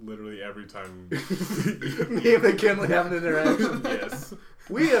up literally every time. Me and McKinley have an interaction. Yes.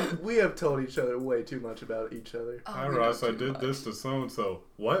 We have told each other way too much about each other. Hi, Ross, I did this to so-and-so.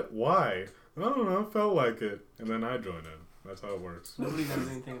 What? Why? I don't know, felt like it. And then I join in. That's how it works. Nobody knows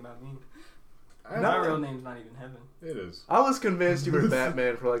anything about me. No. My real name's not even Heaven. It is. I was convinced you were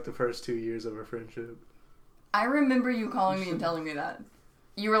Batman for like the first 2 years of our friendship. I remember you calling me and telling me that.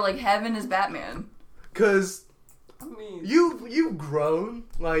 You were like, Heaven is Batman. Cause I mean, you've grown.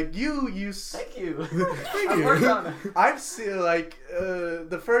 Like you. Thank you. Thank I've you. worked on it. I've seen like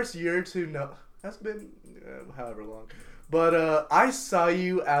the first year or two. No, that's been however long. But I saw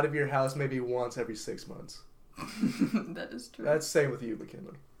you out of your house maybe once every 6 months. That is true. That's the same with you,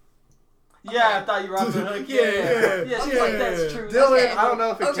 McKinley. Yeah, I thought you were off the hook. Yeah. She's like, that's true. Dylan, Okay. I don't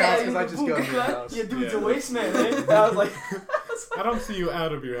know if it Okay. counts because I just go to your house. Yeah, dude's Yeah. a waste man, eh? I was like, I don't see you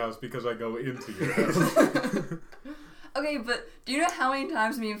out of your house because I go into your house. Okay, but do you know how many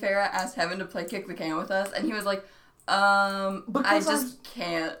times me and Farrah asked Heaven to play Kick the Can with us? And he was like, I Because just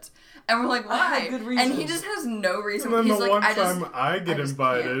can't. And we're like, I why? had good And he reasons. just has no reason. And then He's the like, one I time just... I get I just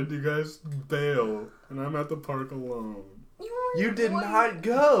invited, you guys bail, and I'm at the park alone. You did not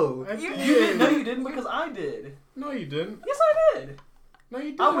go. I You did. you didn't. No, you didn't because I did. No, you didn't. Yes, I did. No,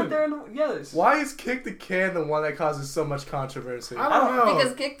 you didn't. I went there and yes. Why is Kick the Can the one that causes so much controversy? I don't know.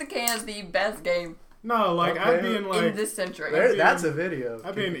 Because Kick the Can is the best game No, like, Okay. I'd be in, in like, this century. That's a video.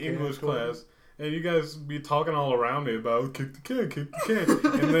 I'd be in Kick the Can, English cool. class, and you guys be talking all around me about kick the can.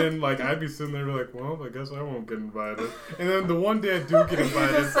 And then, like, I'd be sitting there like, well, I guess I won't get invited. And then the one day I do get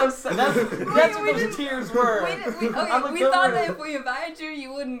invited. That's so sad. That's we what didn't- those tears were. We I looked thought over. that if we invited you,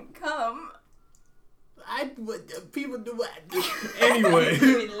 you wouldn't come. People do what? Anyway,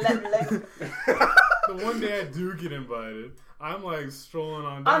 the one day I do get invited, I'm like strolling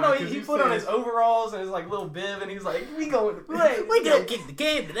on down. I know 'cause he you put on say- his overalls and his like little bib, and he's like, "We going to play. We gonna kick the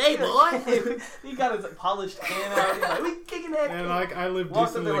can today, boy." He got his like, polished can out. He's like, "We kicking that." And can." like I live Walked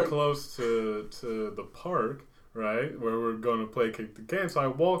up there, decently like- close to the park, right, where we're going to play kick the can. So I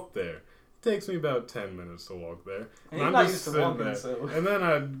walk there. It takes me about 10 minutes to walk there, And you're not used to sitting walking, there. so. And then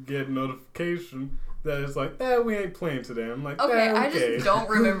I get notification that it's like, we ain't playing today. I'm like, Okay, okay. I just don't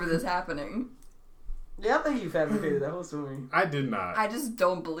remember this happening. Yeah, I think you fabricated that whole story. I did not. I just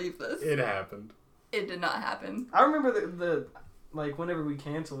don't believe this. It happened. It did not happen. I remember the like whenever we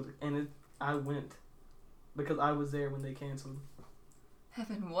canceled, and I went because I was there when they canceled.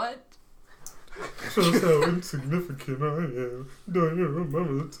 Heaven, what? Shows how insignificant I am. Don't you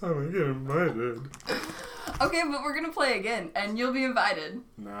remember the time I get invited? Okay, but we're gonna play again, and you'll be invited.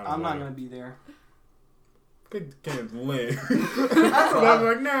 Nah, I'm not gonna be there. Kick the can's lame. I was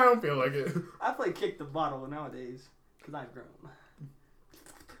like, nah, I don't feel like it. I play kick the bottle nowadays because I've grown.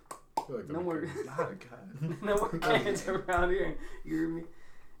 I feel like No I'm more, Oh, God. no more cans around here. You hear me?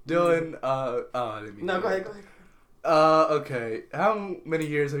 Dylan, I didn't mean No, to. go ahead. Okay. How many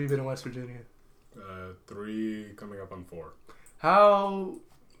years have you been in West Virginia? 3 coming up on 4. How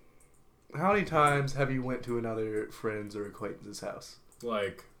many times have you went to another friend's or acquaintance's house?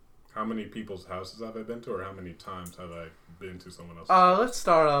 Like, how many people's houses have I been to, or how many times have I been to someone else's? Let's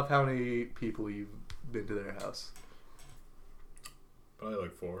start off how many people you've been to their house. Probably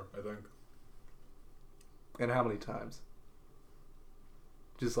like 4, I think. And how many times?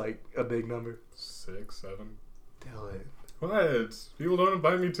 Just like a big number? 6, 7. Dylan. What? People don't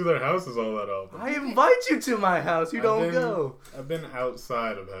invite me to their houses all that often. I invite you to my house. You I've don't been- go. I've been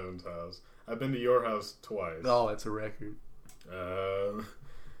outside of Heaven's house. I've been to your house twice. Oh, that's a record.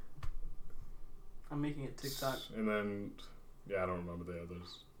 I'm making it TikTok. And then, I don't remember the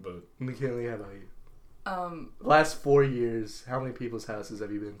others. But McKinley, how about you? Last 4 years, how many people's houses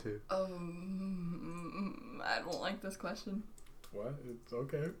have you been to? I don't like this question. what? It's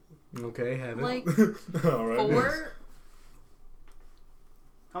okay. Okay, haven't. Like, All right. 4?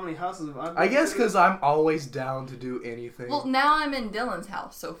 How many houses have I been I guess to? because I'm always down to do anything. Well, now I'm in Dylan's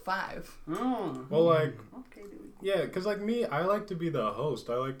house, so 5. Well, like, Okay, dude. yeah, because like me, I like to be the host.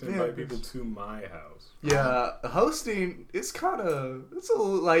 I like to Yeah, invite people to my house. yeah, hosting it's kind of it's a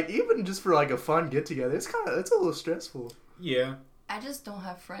little, like even just for like a fun get together. It's a little stressful. Yeah. I just don't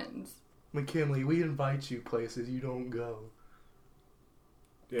have friends. McKinley, we invite you places you don't go.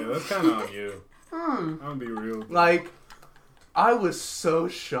 Yeah, that's kind of on you. I'm gonna be real. Like, I was so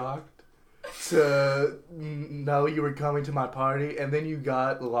shocked to know you were coming to my party, and then you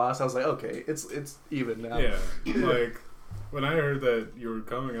got lost. I was like, okay, it's even now. Yeah, like when I heard that you were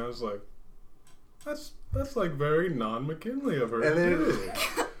coming, I was like, that's like very non-McKinley of her. And then to do.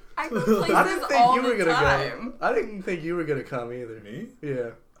 I go places I didn't think all you were the gonna time. go. I didn't think you were gonna come either. Me?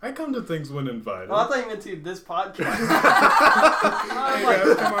 Yeah. I come to things when invited. Oh, I thought you meant to this podcast. Hey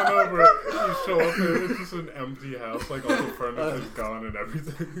guys, come on over. You show up and it's just an empty house, like all the furniture's gone and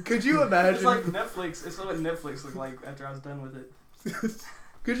everything. Could you imagine? It's like Netflix. It's what Netflix looked like after I was done with it.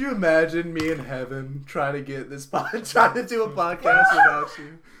 Could you imagine me in heaven trying to get this trying to do a podcast without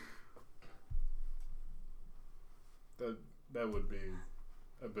you? That would be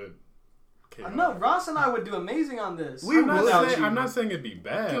a bit chaotic. No, Ross and I would do amazing on this. We I'm not, would. saying, I'm not saying it'd be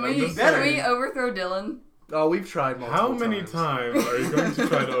bad. Can I'm we, just can saying, we overthrow Dylan? Oh, we've tried multiple how many times are you going to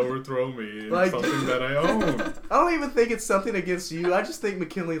try to overthrow me in Like- something that I own? I don't even think it's something against you. I just think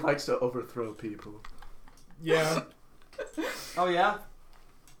McKinley likes to overthrow people. Yeah, Oh yeah.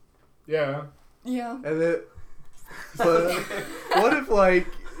 yeah. Yeah. And then, but what if like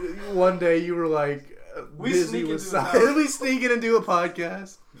one day you were like We busy sneak with into his science? house. We sneak in and do a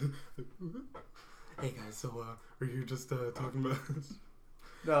podcast. Hey guys, so are you just talking about this?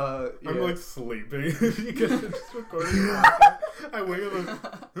 Yeah. I'm like sleeping. You guys are just recording. I wake up like,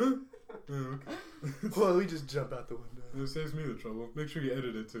 huh? Oh, okay. Well, we just jump out the window. It saves me the trouble. Make sure you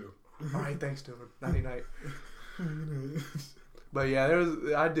edit it too. All right, thanks, Dylan. Nighty night. But yeah,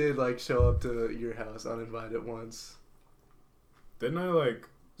 I did like show up to your house uninvited once. Didn't I like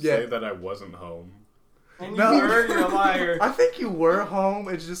say that I wasn't home? And you No. were, you're a liar. I think you were home.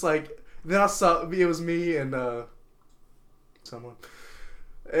 It's just like then I saw it was me and someone.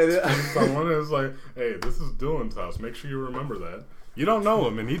 And Someone is like, hey, this is Dylan's house. Make sure you remember that. You don't know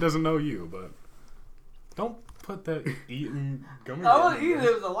him and he doesn't know you, but don't put that eating gummy. I wasn't eating.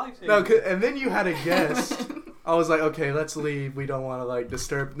 It was a lifesaver. No, and then you had a guest. I was like, okay, let's leave. We don't want to like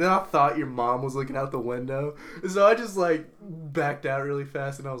disturb. Then I thought your mom was looking out the window, so I just like backed out really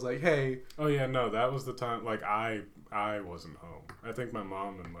fast, and I was like, hey. Oh yeah, no, that was the time. Like I wasn't home. I think my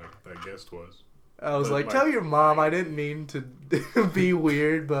mom and like that guest was. I was But, like, like- tell your mom I didn't mean to be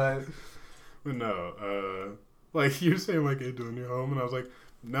weird, but But no, like you saying like, hey, Dylan, you're home, and I was like,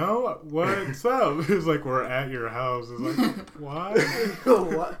 no, what's up? It was like, we're at your house. It's like, why?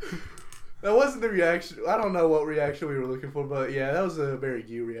 what? That wasn't the reaction. I don't know what reaction we were looking for, but yeah, that was a very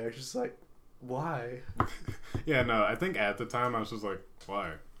you reaction. It's like, why? Yeah, no, I think at the time I was just like,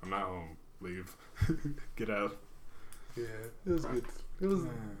 why? I'm not home. Leave. Get out. Yeah, it was good. It was. I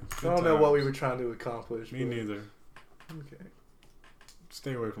Good don't know what we times. were trying to accomplish. Me but- neither. Okay.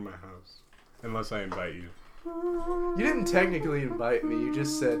 Stay away from my house. Unless I invite you. You didn't technically invite me. You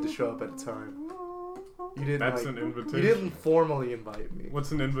just said to show up at a time. You didn't. That's like, an invitation. You didn't formally invite me.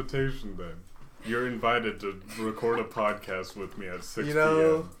 What's an invitation then? You're invited to record a podcast with me at 6 You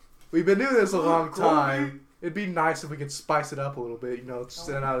know, p.m. we've been doing this a long time. It'd be nice if we could spice it up a little bit. You know,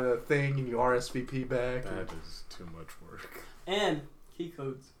 send out a thing and you RSVP back. That is too much work. And key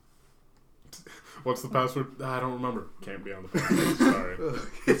codes. What's the password? I don't remember. Can't be on the podcast. Sorry.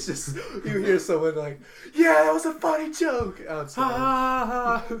 It's just you hear someone like, "Yeah, that was a funny joke"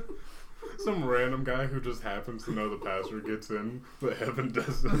 outside. Some random guy who just happens to know the password gets in, but Heaven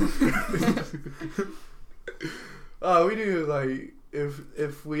doesn't. We do like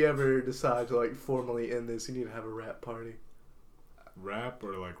if we ever decide to like formally end this, you need to have a rap party. Rap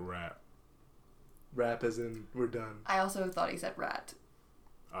or like rap? Rap as in we're done. I also thought he said rat.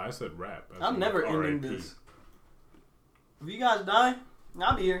 I said rap. as I'm in never like ending R.I.P.. this. If you guys die,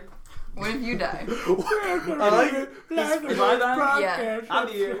 I'll be here. What if you die? I like it. If I die, Yeah. I'll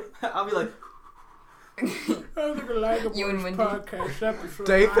be here. I'll be like, You and Wendy.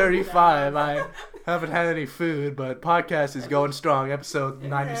 Day 35. I haven't had any food, but podcast is going strong. Episode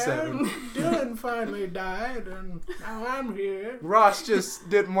 97. Dylan finally died, and now I'm here. Ross just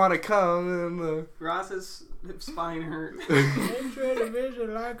didn't want to come, and Ross's spine hurt. Enter the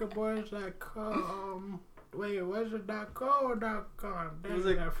vision like a boy's like, wait, was it .co or .com? It was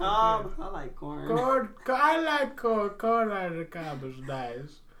like, I like corn. I like corn. Corn on the cob is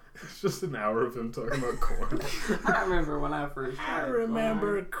nice. It's just an hour of him talking about corn. I remember when I first tried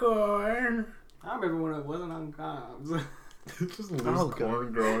corn. I remember when it wasn't on cobs. Just loose Oh,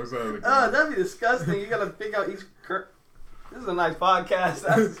 corn growing out of the Oh, ground. that'd be disgusting. You gotta pick out each This is a nice podcast.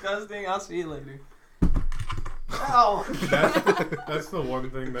 That's disgusting. I'll see you later. Ow. That's the one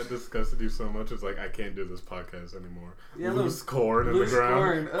thing that disgusted you so much. Is like, I can't do this podcast anymore. Yeah, Loose corn in loose the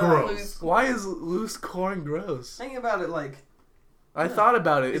ground. corn. Ugh. Gross. why is loose corn gross? Think about it like I thought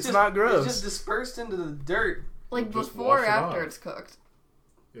about it. It's just- not gross. It's just dispersed into the dirt. Like Just before or wash it after off. it's cooked.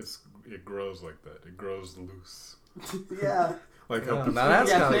 It grows like that. It grows loose. Yeah. Like Yeah, how now that's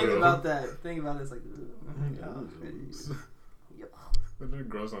Yeah, kinda think gross. about that. Think about it. It's like, And it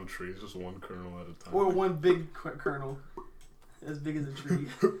grows on trees, just one kernel at a time. or one big kernel, as big as a tree.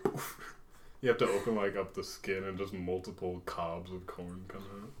 You have to open like up the skin and just multiple cobs of corn come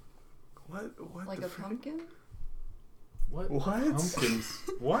out. What? Like the a frick? pumpkin? What? Pumpkins.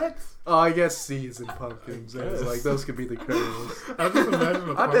 What? Oh, I guess seeds and pumpkins. I I was guess. like, those could be the kernels. I just imagine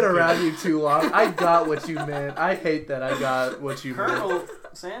a I've been pumpkin. around you too long. I got what you meant. I hate that I got what you meant. Colonel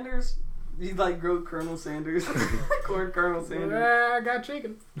Sanders? You like grow Colonel Sanders? Corn Colonel Sanders. I got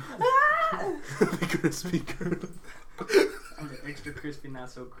chicken. The crispy kernel. I'm the extra crispy, not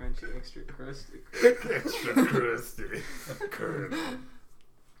so crunchy, extra crusty. Extra crusty. Kernel.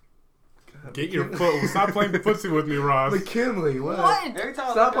 Get your foot. Stop playing footsie with me, Ross. McKinley, what? What? Every time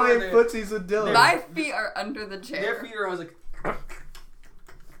I Stop look over playing there, footsies with Dylan. My feet are under the their chair. feet are always like,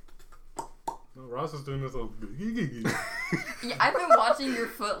 No, Ross is doing this. Little... Yeah, I've been watching your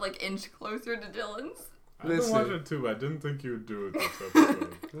foot like inch closer to Dylan's. I've been Listen. watching it too. But I didn't think you would do it this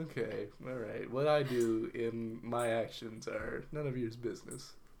episode. Okay, alright. What I do in my actions are none of your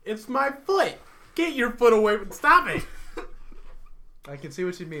business. It's my foot. Get your foot away from. Stop it. I can see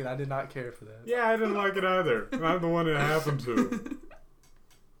what you mean. I did not care for that. Yeah, I didn't like it either. I'm the one it happened to.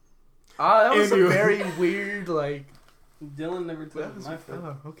 That was Anyway. a very weird, like... Dylan never That touched was, my foot.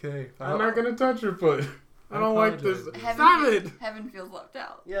 oh, okay. I'm not gonna touch your foot. I don't like this. apologize. Stop it. Heaven feels left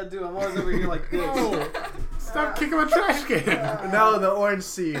out. Yeah, dude, I'm always over here like this. No. Stop kicking my trash can. No, the orange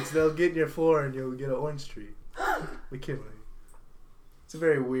seeds. They'll get in your floor and you'll get an orange tree. McKinley. It's a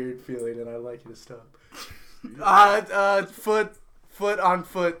very weird feeling and I'd like you to stop. Foot on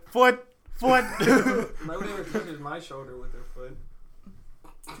foot. Foot. Nobody ever touches my shoulder with their foot.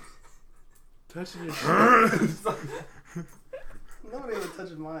 Touching your shoulder. Nobody ever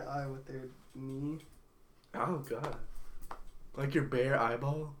touches my eye with their knee. Oh, God. Like your bare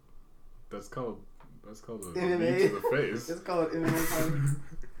eyeball? That's called a MMA. knee to the face. It's called MMA time.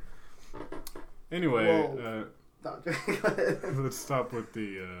 Anyway, Whoa. No, go ahead. let's stop with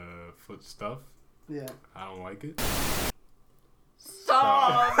the foot stuff. Yeah. I don't like it.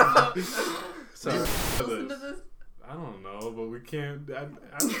 Stop! So, Listen to this. I don't know, but we can't. I'm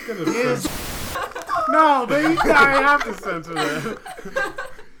just gonna. No, but I have to censor that.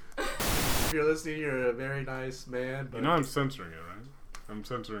 if you're listening, you're a very nice man. But You know I'm censoring it, right? I'm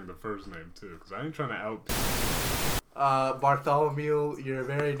censoring the first name too, because I ain't trying to out. Bartholomew, you're a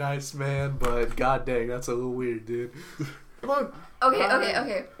very nice man, but god dang, that's a little weird, dude. Look.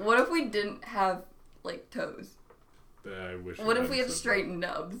 Okay. What if we didn't have, like, toes? I wish. What you if we had hadn't said straight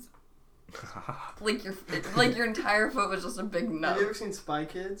nubs? Like your entire foot was just a big nub. Have you ever seen Spy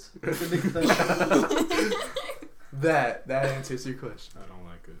Kids? It's a big thing. That answers your question. that. I don't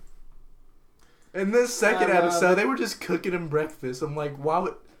like it. In this second No. episode, they were just cooking him breakfast. I'm like, why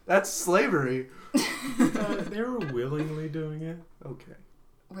would... That's slavery. They were willingly doing it. Okay.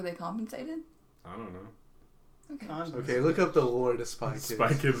 Were they compensated? I don't know. Okay. Okay, look up the lore to Spy Kids.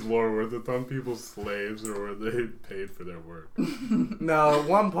 Spy Kids lore, were the thumb people slaves or were they paid for their work? No,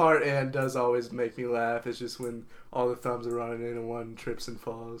 one part and does always make me laugh. It's just when all the thumbs are running in and one trips and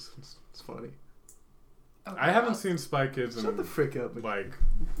falls. It's funny. Okay. I haven't seen Spy Kids in Shut the frick up. like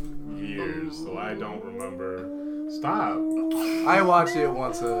years, so I don't remember. Stop. I watch it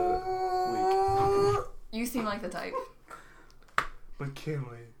once a You seem like the type. week.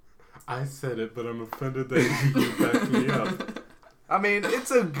 McKinley. I said it, but I'm offended that you backed me up. I mean,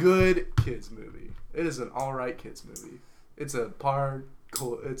 it's a good kids movie. It is an alright kids movie. It's a par.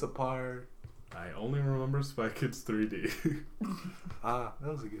 I only remember Spy Kids 3D. That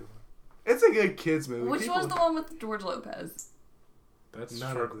was a good one. It's a good kids movie. Which one's the one with George Lopez? That's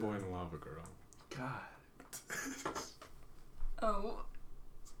None Shark of Boy them. and Lava Girl. God. Oh.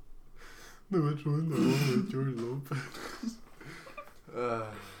 No, which one? The one with George Lopez.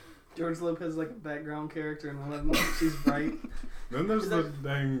 George Lopez is like a background character in one of them. She's bright. Then there's the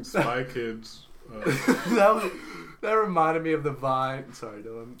dang Spy Kids. that reminded me of the Vine. Sorry,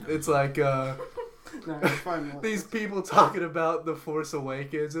 Dylan. It's like No, it's fine. these people talking about The Force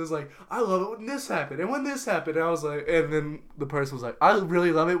Awakens. It was like, I love it when this happened, and when this happened. And I was like, and then the person was like, I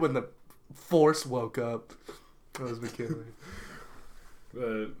really love it when the Force woke up. That was McKinley.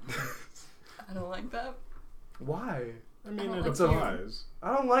 But I don't like that. Why? I mean, I it don't like you. applies.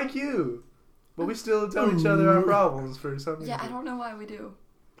 I don't like you. But we still tell each other our problems for some reason. Yeah, I don't know why we do.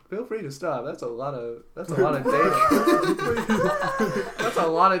 Feel free to stop. That's a lot of data. That's a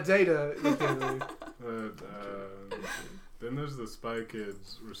lot of data. McKinley. But then there's the Spy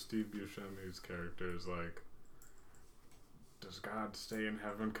Kids where Steve Buscemi's character is like does God stay in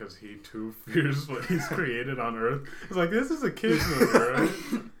heaven because he too fears what he's created on earth? It's like, this is a kid's movie, right?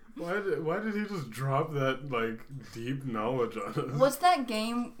 Why did he just drop that, like, deep knowledge on us? What's that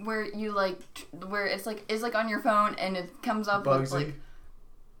game where you, like, where it's like on your phone and it comes up with, like...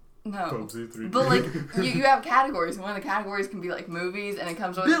 No. Bubsy 3D. But, like, you have categories. One of the categories can be, like, movies, and it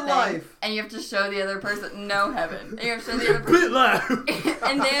comes up with a thing. BitLife! And you have to show the other person, no heaven. And you have to show the other person... BitLife!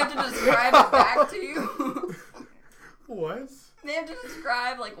 And they have to describe it back to you. What? They have to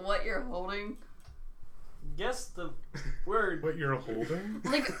describe, like, what you're holding. Guess the word. What you're holding?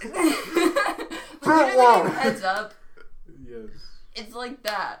 Like, heads up. Yes. It's like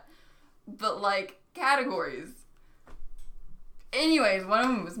that. But, like, categories. Anyways, one of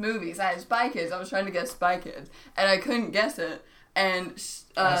them was movies. I had Spy Kids. I was trying to guess Spy Kids. And I couldn't guess it. And,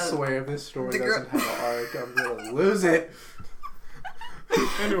 I swear, if this story doesn't have an arc, I'm gonna lose it.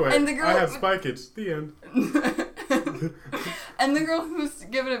 Anyway, and the girl, I have Spy Kids. The end. And the girl who's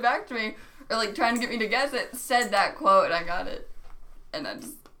giving it back to me, or like trying to get me to guess it, said that quote, and I got it. And I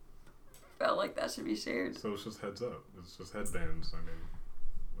just felt like that should be shared. So it's just heads up. It's just headbands. I mean,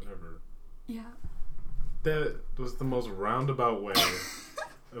 whatever. Yeah. That was the most roundabout way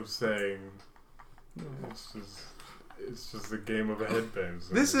of saying it's just a game of headbands.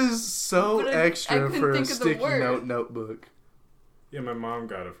 This is so But I extra couldn't for a think of the sticky word. note notebook. Yeah, my mom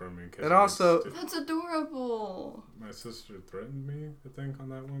got it for me. And also- That's adorable. my sister threatened me, I think, on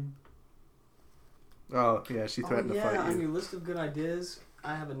that one. Oh, yeah, she threatened to fight On you. your list of good ideas,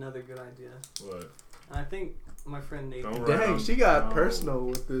 I have another good idea. What? I think my friend Nathan. Don't Dang, write she got no. personal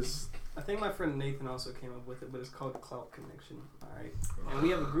with this. I think my friend Nathan also came up with it, but it's called Clout Connection. All right, and we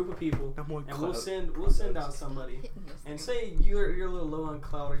have a group of people, No more and clout. we'll send out somebody, and say you're a little low on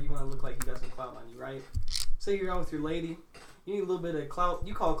clout, or you want to look like you got some clout on you, right? Say you're out with your lady, you need a little bit of clout.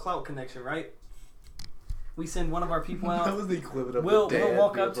 You call it Clout Connection, right? We send one of our people That out. was the equivalent of We'll the dad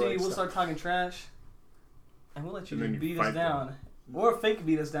walk being up to you. like, We'll "Stop." start talking trash, and we'll let you And then you beat fight us them. down, or fake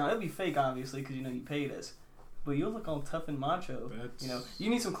beat us down. It'll be fake, obviously, because you know you paid us. But you'll look all tough and macho. That's- You know,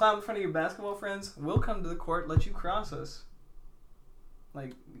 you need some clout in front of your basketball friends. We'll come to the court, let you cross us.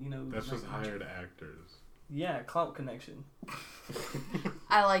 Like, you know. That's like, just hired actors. Yeah, Clout Connection.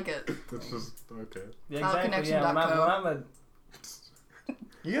 I like it. That's just okay. Yeah, exactly. Yeah, Cloutconnection.co. when I'm a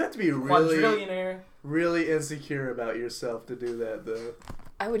You have to be really, quadrillionaire. really insecure about yourself to do that, though.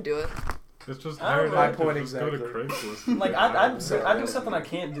 I would do it. It's just I don't hired know. actors. My point Just go to exactly. Craigslist. Like, I sorry. do something I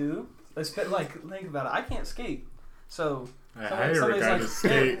can't do. Like, think about it. I can't skate. So, I Somebody- hire a somebody's guy like- to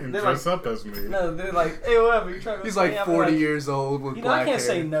skate and they're dress like- up as me. no, they're like, hey, whatever, you trying to He's skate? like I'll be 40 years old with You know, I black can't hair.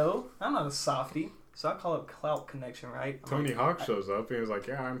 say no. I'm not a softie. So I call it Clout Connection, right? I'm Tony like, Hawk shows up and he's like,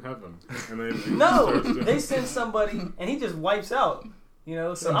 "Yeah, I'm heaven," and then he No, starts doing- they send somebody and he just wipes out. You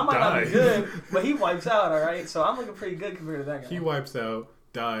know, so And I might not be dies. good, but he wipes out. All right, so I'm looking pretty good compared to that guy. He wipes out,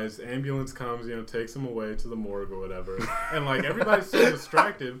 dies, ambulance comes, takes him away to the morgue or whatever. And like everybody's so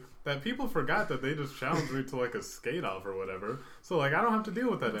distracted that people forgot that they just challenged me to like a skate off or whatever. So like I don't have to deal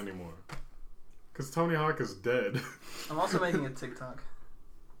with that anymore. Cause Tony Hawk is dead. I'm also making a TikTok.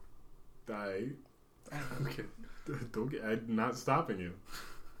 Die. Okay. Don't get. I'm not stopping you.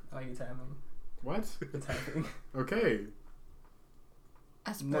 Like it's happening. What? It's happening. Okay.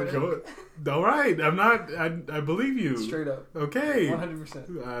 I support it. Go. All right. I'm not. I believe you. Straight up. Okay.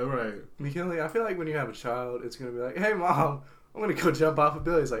 100%. All right. McKinley, I feel like when you have a child, it's going to be like, hey, Mom, I'm going to go jump off a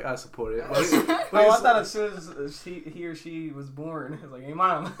building. He's like, I support it. But Oh, I thought as soon as he or she was born, it was like, hey,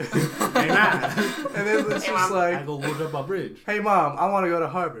 Mom. Hey, man. and then it's just I like, go look up a bridge. hey, Mom, I want to go to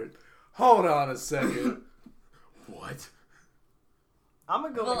Harvard. Hold on a second. What? I'm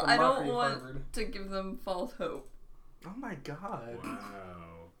going to go Well, make a I mockery don't of want Harvard. to give them false hope. Oh, my God. Wow.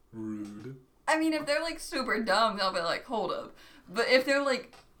 Rude. I mean, if they're like super dumb, they'll be like, hold up. But if they're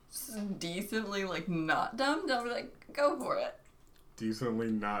like decently like not dumb, they'll be like, go for it. Decently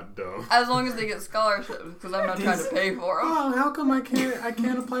not dumb. As long as they get scholarships, because I'm not trying to pay for them. Oh, how come I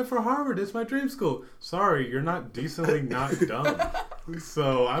can't apply for Harvard? It's my dream school. Sorry, you're not decently not dumb.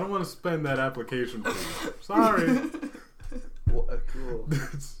 So I don't want to spend that application fee. Sorry. What? Cool.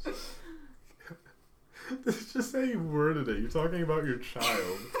 That's just how you worded it. You're talking about your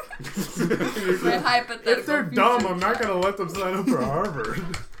child. My hypothetical If they're future dumb, I'm not child. going to let them sign up for Harvard.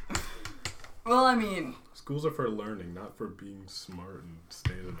 Well, I mean, Schools are for learning, not for being smart and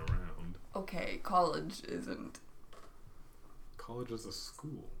standing around. okay, college isn't. College is a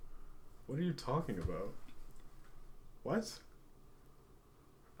school. What are you talking about? What?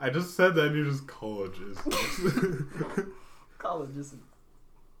 I just said that and you just college is. College isn't.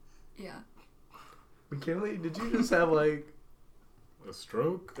 Yeah. McKinley, did you just have, like... A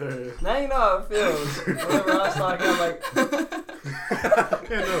stroke? Now you know how it feels. Whenever I was talking, I'm like,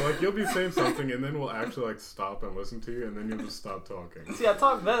 Yeah, no, like you'll be saying something and then we'll actually like stop and listen to you and then you'll just stop talking. See, I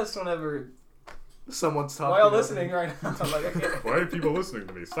talk best whenever Someone's talking. why y'all over listening me. right now. I'm like, I can't. Why are people listening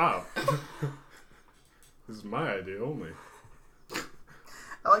to me? Stop. This is my idea only.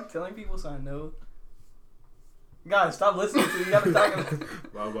 I like telling people so I know. Guys, stop listening to me. You gotta talk about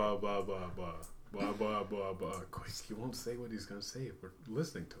Blah blah blah blah blah blah blah blah blah. He won't say what he's gonna say if we're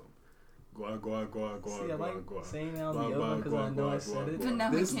listening to him. Gua gua gua gua See, I gua like gua. saying it on Gua, the gua, open because gua, I know gua, I said it. But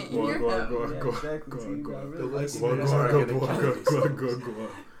now we This- can't Gua, hear gua, him. gua, Yeah, gua, exactly. gua, See, you gua. got The really- Gua, listeners gua, are gua, gonna gua, kill gua, yourself. gua, gua.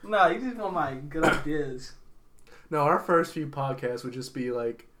 Nah, you just want my good ideas. No, our first few podcasts would just be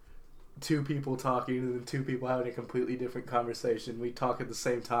like two people talking and then two people having a completely different conversation. We talk at the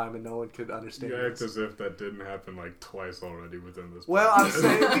same time and no one could understand You act us. as if that didn't happen like twice already within this. Well, I'm podcast.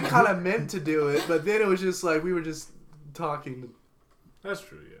 saying we kind of meant to do it, but then it was just like we were just talking. That's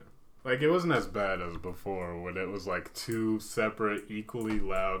true, yeah. Like, it wasn't as bad as before when it was like two separate, equally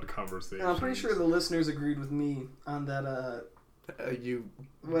loud conversations. And I'm pretty sure the listeners agreed with me on that. You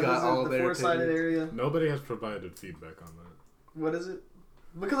What got is all it? The their four-sided opinions. area. Nobody has provided feedback on that. What is it?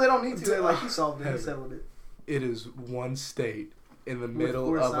 Because they don't need to. They like you solved it. You settled it. It is one state in the With middle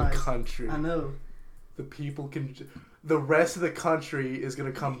four of sides. a country. I know. The people can. The rest of the country is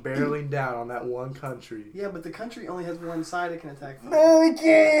gonna come barreling down on that one country. Yeah, but the country only has one side it can attack from. No, we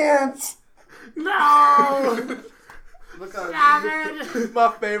can't. No. Look how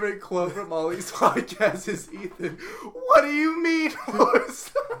My favorite quote from all these podcasts is Ethan. What do you mean, four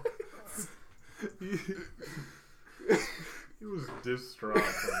sides? He was distraught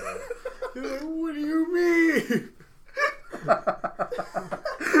from that. He's like, what do you mean?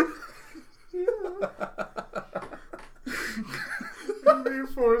 You mean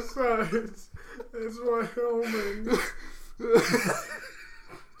four sides. That's Wyoming.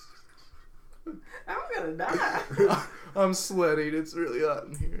 I'm gonna die. I'm sweating. It's really hot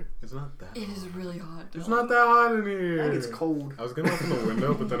in here. It's not that It is really hot. It's not that hot in I here. think it's cold. I was gonna open the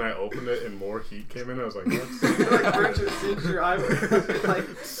window, but then I opened it and more heat came in. I was like, "What's Like Richard since your eyebrows. Like,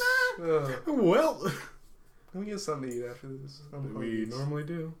 well?" Can we get something to eat after this? I'm We hungry. normally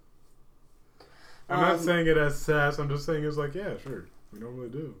do. I'm not saying it as sass. I'm just saying it's like, yeah, sure, we normally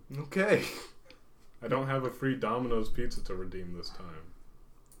do. Okay. I don't have a free Domino's pizza to redeem this time.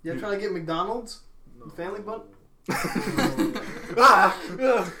 you trying to get McDonald's? No. Family bun? Ah!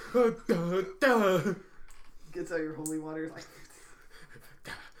 Gets out your holy water. Like,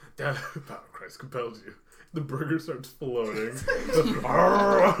 Power Christ compels you. The burger starts floating.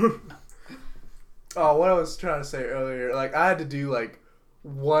 Oh, what I was trying to say earlier, like I had to do like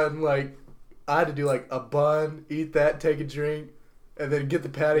a bun, eat that, take a drink, and then get the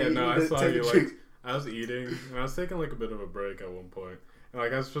patty, Yeah, no, eat I it, saw take you a like drink. I was eating and I was taking like a bit of a break at one point. And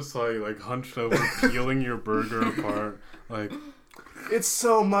like I just saw you like hunched over peeling your burger apart. Like, It's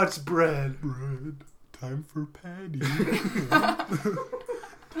so much bread. time for patty.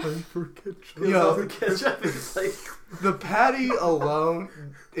 Time for ketchup. Yo, ketchup is like the patty alone,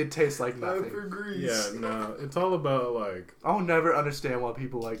 it tastes like time nothing. for grease. Yeah, no, it's all about like I'll never understand why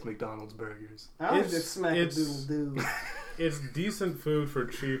people like McDonald's burgers. I don't It's- just smack a it's- doodle doo. it's decent food for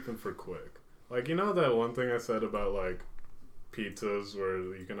cheap and for quick. Like, you know that one thing I said about like pizzas where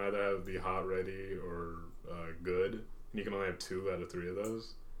you can either have the hot ready or good, and you can only have 2 out of 3 of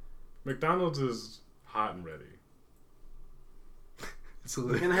those. McDonald's is hot and ready. It's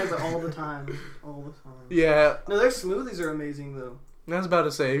And it has it all the time. All the time. yeah, No, their smoothies are amazing though. I was about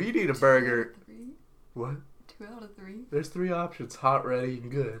to say, if you need a burger, 3? what? 2 out of 3? There's 3 options: hot, ready,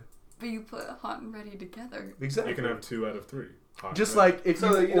 and good. But you put hot and ready together. Exactly. You can have 2 out of 3. Hot Just and ready. like if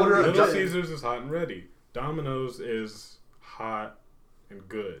So you you don't order a get Little Yeah. Caesars is hot and ready. Domino's is hot and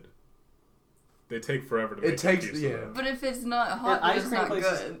good. They take forever to It make takes- a pizza, yeah. though. But if it's not hot, Yeah, then it's not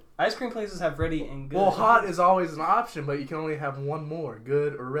good. Ice cream places have ready and good. well, hot is always an option, but you can only have one more: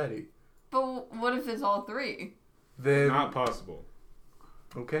 good or ready. But what if it's all 3? Then Not possible.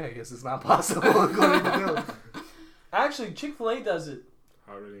 okay, I guess it's not possible according to Bill. Actually, Chick-fil-A does it.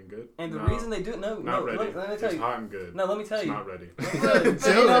 Hot, ready, and good. And the No, reason they do it, not no, ready. let me tell It's you. hot and good. No, let me tell It's you. not ready. But Tell is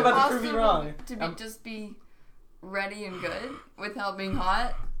them. it I'm about to prove you possible wrong. to I'm- just be ready and good without being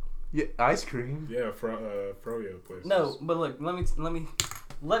hot? Yeah, ice cream. Yeah, Froyo places. No, but look, let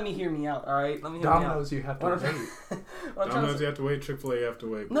me hear me out. All right, let me hear me out. Domino's, you have to What wait. I'm, what I'm trying to Domino's, say- you have to wait. Chick-fil-A, you have to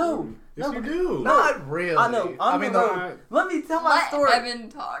wait. No, Yes, no, you because- do. No. Not really. I know. I mean, the the- road. Let me tell my Let story. Evan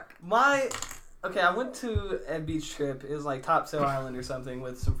talk. Okay, I went to a beach trip. It was like Topsail Island or something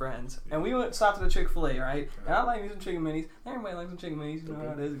with some friends. And we stopped at a Chick-fil-A, right? And I like me some chicken minis. Everybody likes some chicken minis. You know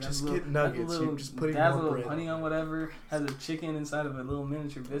how it is. Just get nuggets. You just putting has a more little bread honey on on whatever. Has a chicken inside of a little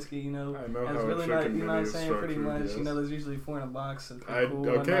miniature biscuit, you know. I know And how it's really a nice, chicken you know what mini I'm is saying? Pretty structured, much. yes. You know, there's usually 4 in a box. And cool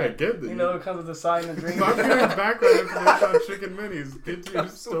I get that. You know, it comes with a side and a drink. Stop giving background information on chicken minis. Get to your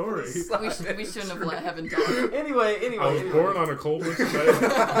story. We shouldn't have let Heaven talk. Anyway. I was born on a cold winter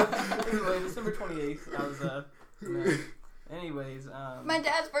night. Anyway, December 28th, I was, anyways, My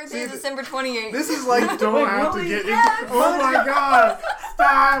dad's birthday is See, December 28th. This is like Don't Wait, have really? to get Yes! into. Oh my god!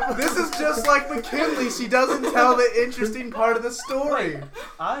 Stop! This is just like McKinley. She doesn't tell the interesting part of the story.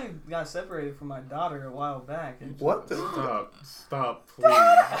 I got separated from my daughter a while back. And What the? Stop, please.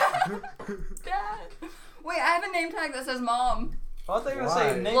 Dad. Wait, I have a name tag that says Mom. I thought you were going to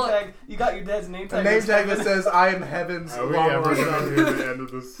Why? say name Look. tag. You got your dad's name A tag. name tag that says "I am Heaven's Are we long ever lost gonna son." hear the end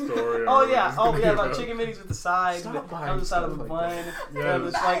of this story? Oh Or yeah, is this gonna be like about- chicken minis with the side. Stop That buying comes out of stuff the like bun. Yeah,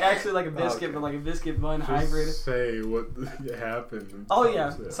 It's like actually like a biscuit, Okay. but like a biscuit bun Just hybrid. say what happened. Oh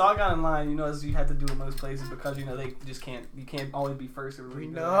yeah, so I got in line. You know, as you have to do in most places because you know they just can't. You can't always be first or We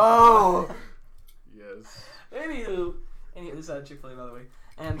lead. know. Yes. Anywho, this is at Chick-fil-A by the way,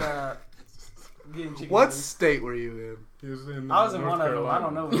 and getting chicken. What minis. state were you in? He was in I was in North one of them. I Carolina.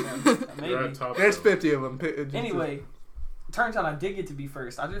 don't know with them. You're Maybe. at Top There's Shelf. 50 of them. Anyway, turns out I did get to be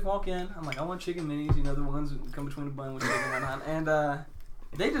first. I just walk in. I'm like, I want chicken minis. You know, the ones that come between the bun with chicken and whatnot. And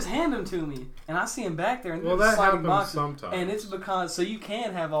they just hand them to me, and I see them back there, and Well, they're that sliding happens boxes. sometimes. And it's because so you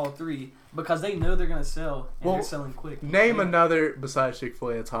can have all 3 because they know they're gonna sell, and Well, they're selling quick. Name Yeah. another besides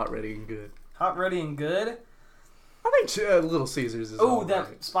Chick-fil-A that's hot, ready, and good. Hot, ready, and good. I think Little Caesars is. Oh, all that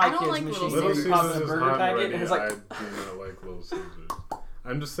right. Spy I don't Kids like machine. Little where Little you pop Caesars in a is burger hot and packet, ready. and it's I like, do not like Little Caesars.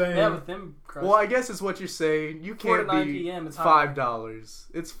 I'm just saying. yeah, with them crust. Well, I guess it's what you're saying. You 4 to can't 9 be p.m. It's hot. $5.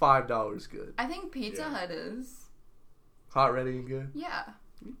 It's $5 good. I think Pizza Yeah. Hut is. Hot, ready, and good. Yeah.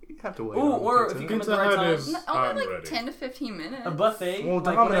 You have to wait. Ooh, on or pizza. if you come at Pizza the right Hut time. is hot Only and like ready. 10 to 15 minutes. A buffet. Well, like,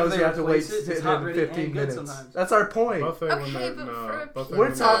 Domino's, whenever you they have to wait replace it, it's hot, ready, 15 and good minutes. sometimes. That's our point. Buffet Okay, when they're, but no, for a buffet We're when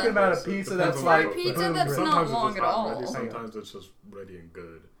they're talking about a replaced. It pizza depends that's on like- the buffet. Pizza that's Sometimes not it's long just at hot all. and ready, Hang on. sometimes it's just ready and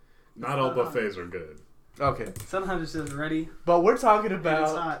good. Not all buffets are good. Okay. Sometimes it's just ready. But we're talking And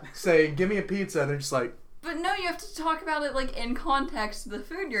it's about hot. saying, give me a pizza, and they're just like, But no, you have to talk about it like in context to the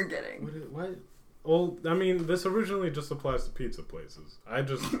food you're getting. What? Well, I mean, this originally just applies to pizza places. I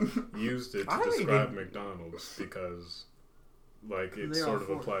just used it I to think describe it- McDonald's because, like, it They are sort of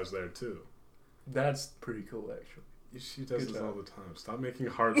for it. applies there too. that's pretty cool, actually. She does Good this job. all the time. Stop making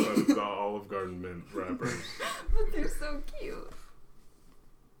hearts out of the Olive Garden mint wrappers. But they're so cute.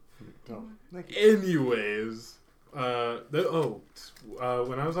 No, thank you. Anyways, when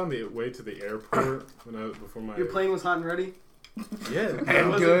I was on the way to the airport, before my Your plane was hot and ready. yeah, And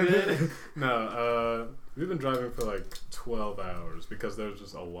Was it good. no, we've been driving for like 12 hours because there was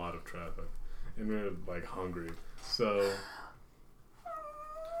just a lot of traffic, and we were like hungry, so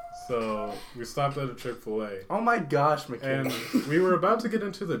we stopped at a Chick-fil-A, Oh my gosh, and McKinley. we were about to get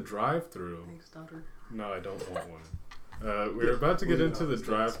into the drive-thru. Thanks, daughter. No, I don't want one. We were about to get into the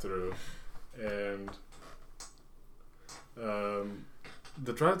drive-thru, and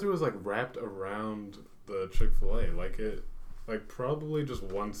the drive-thru was like wrapped around the Chick-fil-A, like probably just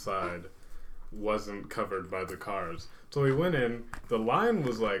one side wasn't covered by the cars. So we went in. The line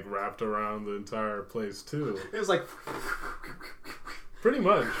was like wrapped around the entire place too. It was like, Pretty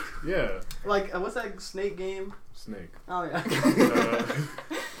much, yeah. like what's that snake game? Snake. Oh yeah.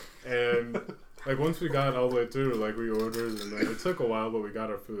 And like once we got all the way through, like we ordered, and then it took a while, but we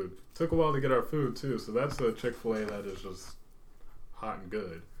got our food. Took a while to get our food too, so that's the Chick-fil-A that is just hot and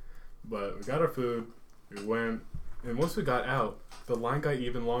good. But we got our food, we went, and once we got out, the line got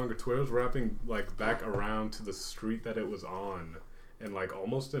even longer to where it was wrapping like back around to the street that it was on, and like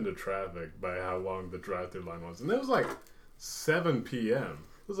almost into traffic by how long the drive-thru line was. And it was like 7 p.m.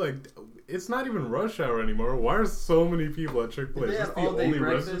 It was like, it's not even rush hour anymore. Why are so many people at Chick-fil-A? They Is had this the all day only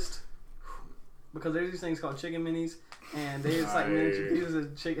breakfast restaurant? because there's these things called chicken minis, and they just like miniature.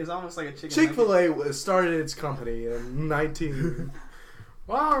 It's almost like a chicken. Chick-fil-A started its company in 19...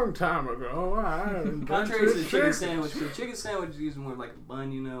 Long time ago, Contrary to the chicken sandwich, the chicken sandwich is usually more like a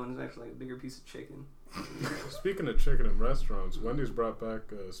bun, you know, and it's actually like a bigger piece of chicken. Speaking of chicken in restaurants, Wendy's brought back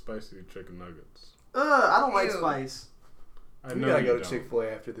spicy chicken nuggets. I don't like Ew. spice. I We know gotta you go to don't.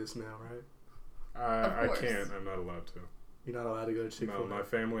 Chick-fil-A after this now, right? Of I course. can't. I'm not allowed to. You're not allowed to go to No, Chick-fil-A. my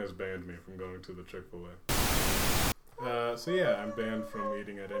family has banned me from going to the Chick-fil-A. So yeah, I'm banned from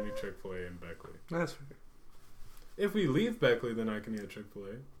eating at any Chick-fil-A in Beckley. That's fair. If we leave Beckley, then I can eat at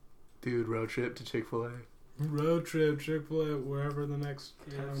Chick-fil-A. Dude, road trip to Chick-fil-A. Road Trip, Chick-fil-A, wherever the next.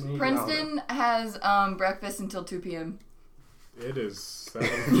 Princeton has breakfast until 2 p.m. It is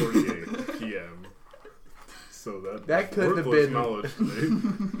 7:48 p.m. So that couldn't have worthless been knowledge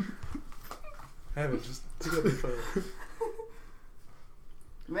today. Heaven, just pick up your phone.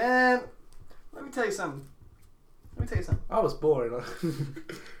 Man, let me tell you something. I was bored.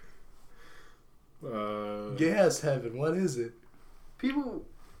 Yes, Heaven. What is it? People.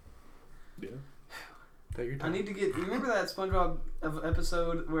 Yeah. Take your I time. need to get. You remember that SpongeBob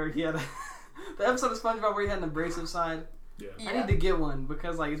episode where he had the episode of SpongeBob where he had an abrasive side? Yeah. I need to get one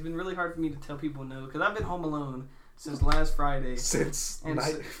because like it's been really hard for me to tell people no because I've been home alone since last Friday. Since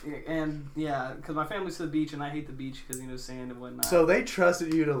night. And yeah, because my family's to the beach and I hate the beach because sand and whatnot. So they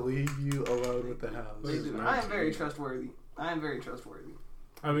trusted you to leave you alone with the house. They do. I am very trustworthy.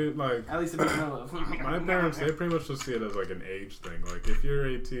 I mean, like, At least if you know of. my parents, they pretty much just see it as like an age thing. Like, if you're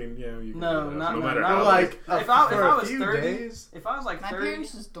 18, yeah, you can No, do that. not- no matter not how. like if I for a was few 30, days. if I was like My 30,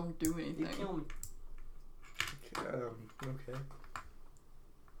 parents just don't do you'd anything. kill me. Okay.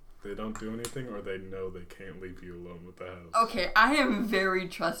 They don't do anything, or they know they can't leave you alone with the house. Okay, I am very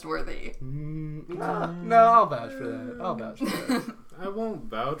trustworthy. No, I'll vouch for that. I won't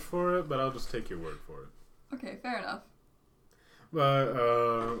vouch for it, but I'll just take your word for it. Okay, fair enough. But,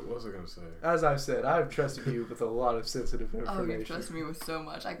 what was I gonna say? As I've said, I've trusted you with a lot of sensitive Oh, information. you trust me with so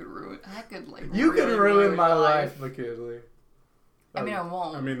much. I could You really could ruin my your life, McKinley. I mean, I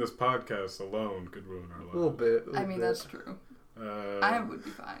won't. I mean, this podcast alone could ruin our A lives. little bit. I mean, that's true. I would be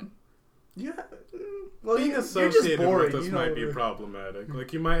fine. Yeah. Well, being you're associated just boring, with us you might know. be problematic.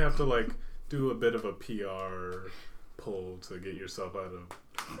 Like, you might have to, like, do a bit of a PR pull to get yourself out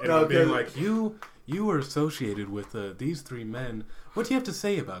of... And No, being 'cause- like, you were associated with these three men. What do you have to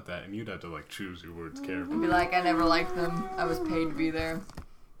say about that? And you'd have to, like, choose your words carefully. Be like, I never liked them. I was paid to be there.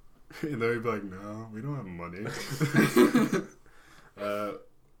 And they'd be like, no, we don't have money.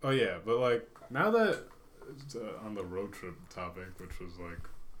 Oh, yeah, but, like, now that it's on the road trip topic, which was, like,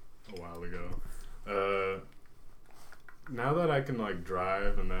 a while ago, now that I can, like,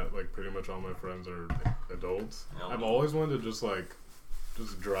 drive and that, like, pretty much all my friends are adults, I've always wanted to just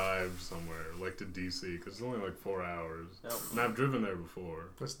drive somewhere, like to DC, because it's only, like, 4 hours. And I've driven there before.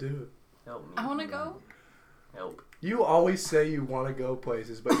 Let's do it. Help me. I want to go. Help. You always say you want to go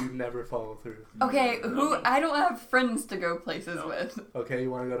places, but you never follow through. Okay, I don't have friends to go places with. Okay, you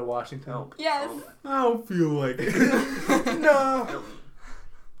want to go to Washington? Help. Yes. I don't feel like it. No. Help me.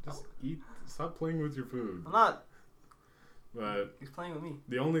 Just eat. Stop playing with your food. I'm not. But He's playing with me.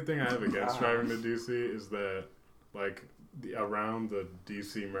 the only thing I have against driving to DC is that, like, around the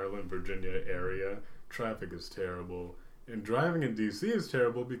DC, Maryland, Virginia area, traffic is terrible. And driving in DC is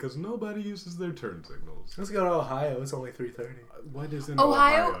terrible because nobody uses their turn signals. Let's go to Ohio. It's only 3:30. What is in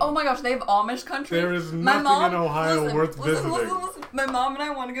Ohio? Oh my gosh, they have Amish country. There is My nothing mom, in Ohio worth visiting. Listen. My mom and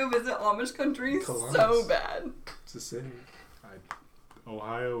I want to go visit Amish country Columbus. so bad. It's a city.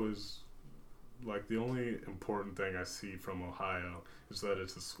 Ohio is, like, the only important thing I see from Ohio is that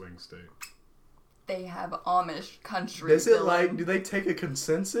it's a swing state. They have Amish country. Is it Dylan. like, do they take a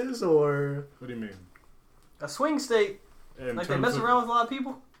consensus or? What do you mean? A swing state. In Like they terms mess of- around with a lot of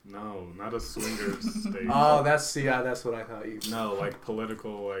people? No, not a swingers state. Oh, that's what I thought you. No, like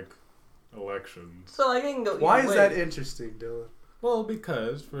political, like, elections. So like they can go. Why either is way. that interesting, Dylan? Well,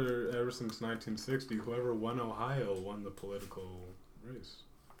 because ever since 1960, whoever won Ohio won the political race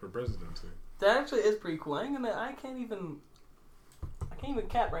for presidency. That actually is pretty cool. I can't even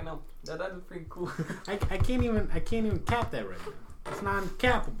cap right now. That is pretty cool. I can't even cap that right now. It's not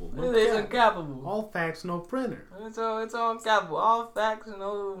uncappable. It is uncappable. All facts, no printer. It's all uncappable. All facts and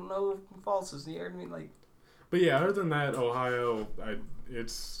no falses. You heard me? Like, But yeah, other than that, Ohio,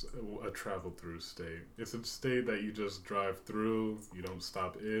 it's a travel-through state. It's a state that you just drive through. You don't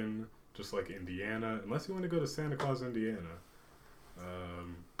stop in, just like Indiana, unless you want to go to Santa Claus, Indiana.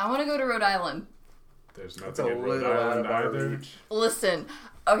 I want to go to Rhode Island. There's That's a nothing in Rhode little out Island of our either. reach. Listen,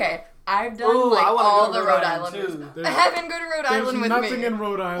 okay, I've done Ooh, like I wanna all go to the Rhode Rhode Island, Islanders. too. Heaven, go to Rhode There's Island with nothing me. in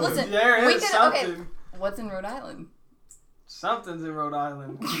Rhode Island. Listen, there we is could. something. Okay, what's in Rhode Island? Something's in Rhode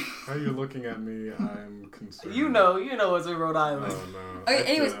Island. How are you looking at me? I'm concerned. You know what's in Rhode Island. Oh, no. Okay,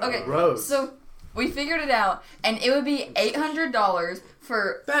 anyways, okay. Rose. So we figured it out, and it would be $800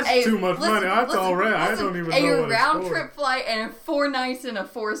 for That's a, too much money. That's all right. I don't even know what a it's round for. trip flight and 4 nights in a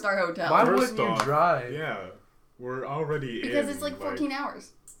 4-star hotel. Why First wouldn't you off, drive? Yeah, we're already Because in, it's like 14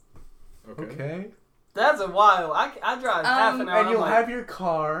 hours. Okay. That's a while. I drive half an hour. And you'll I'm have your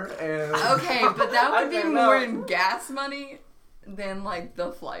car and. Okay, but that I would be don't more know. in gas money than like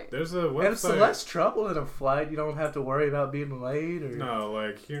the flight. There's a And it's website. less trouble in a flight. You don't have to worry about being late or. No,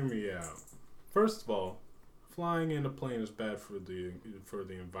 like, hear me out. First of all, flying in a plane is bad for the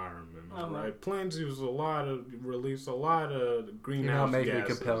environment. Oh, Right? Planes release a lot of You're greenhouse not making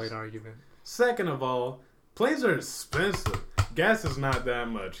gases. a compelling argument. Second of all, planes are expensive. Gas is not that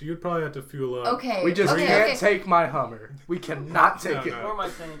much. You'd probably have to fuel up. Okay. We just okay, can't okay. take my Hummer. We cannot take it. No. Or my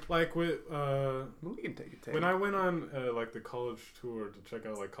tank. Like with We can take it. when I went on like the college tour to check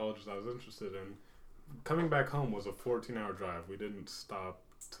out like colleges I was interested in, coming back home was a 14-hour drive. We didn't stop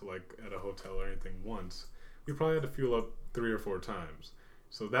to like at a hotel or anything once. We probably had to fuel up 3 or 4 times.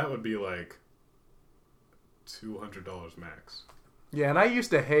 So that would be like $200 max. Yeah, and I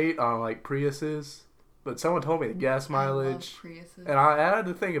used to hate on like Priuses, but someone told me the gas mileage, I love Priuses. and I had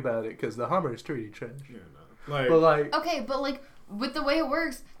to think about it because the Hummer is treaty trash. Yeah, no. Like, But like, Okay, but like with the way it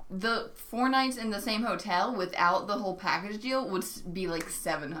works, the 4 nights in the same hotel without the whole package deal would be like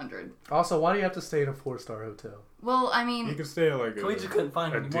 $700. also, why do you have to stay in a 4-star hotel? Well, I you mean, can stay at like We just couldn't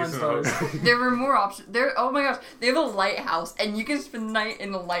find a any decent 1 stars. hotel. there were more options. Oh my gosh, they have a lighthouse, and you can spend the night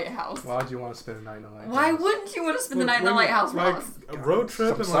in the lighthouse. Why'd you want to spend a night in a lighthouse? Why wouldn't you want to spend the night in the When- lighthouse, like Ross? a road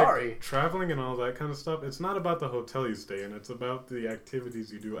trip I'm and sorry. like traveling and all that kind of stuff. It's not about the hotel you stay in. It's about the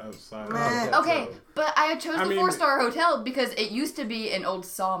activities you do outside. of the hotel. Okay, but I chose I the mean- 4-star hotel because it used to be an old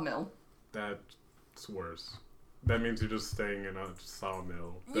sawmill. That's worse. That means you're just staying in a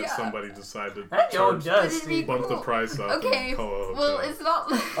sawmill that Yeah. somebody decided to That old charge, But it'd be dusty. bump the cool. price up Okay, and call it a hotel. well, it's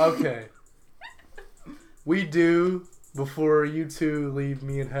not. Okay. We do, before you two leave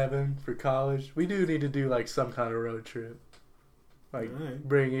me in heaven for college, we do need to do like some kind of road trip. Like Alright.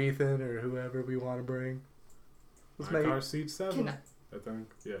 bring Ethan or whoever we want to bring. Let's My make car seat 7. Can I think,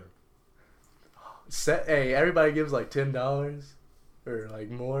 yeah. hey, everybody gives like $10 or like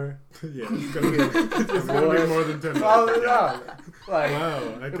more. Yeah, it's gonna be more than 10 Probably not. Like,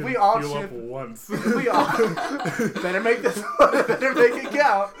 Wow, I if could we all fuel up chip- once. if we all better make this better make it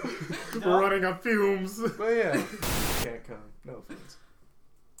count. We're running on fumes. But yeah, can't come. No offense.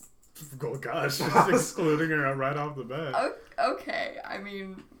 Oh gosh, just excluding her right off the bat. Okay, I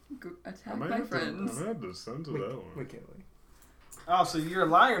mean, attack my friends. I might have to send to We that one. can't wait. Oh, so you're a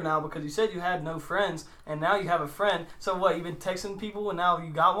liar now because you said you had no friends, and now you have a friend. So what, you've been texting people and now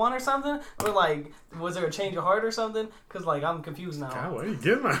you got one or something? Or like, was there a change of heart or something? Because like, I'm confused now. God, why are you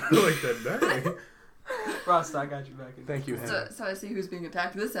getting at her like that? Dang. Ross, I got you back. Thank you, Hannah. So I see who's being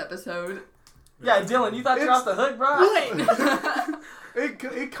attacked this episode. Yeah, Dylan, you thought you were off the hook, bro?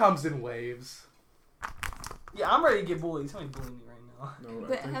 It comes in waves. Yeah, I'm ready to get bullied. Somebody bullying me right now. No, I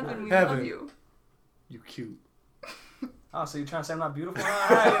But think Heaven, we Heaven. love you. You cute. Oh, so you're trying to say I'm not beautiful?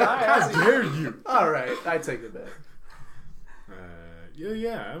 Alright, How I see. dare you? All right, I take it back.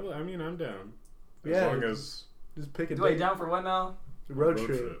 Yeah. I mean, I'm down. As Yeah. long as Just pick a Wait, date. down for what now? Road Road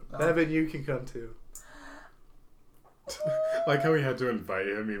trip. trip. Oh. Evan, you can come too. like how we had to invite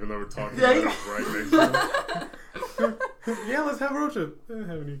him, even though we're talking Yeah, about it right next to him. Yeah, let's have a road trip.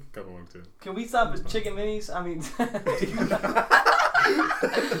 Heaven, you can come along too. Can we stop at chicken minis? I mean,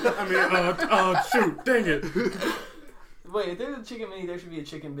 I mean, shoot, dang it. wait, if there's a chicken mini, there should be a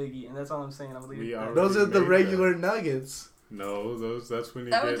chicken biggie, and that's all I'm saying. I'm leaving. We are- Those are the made regular nuggets. No, that's when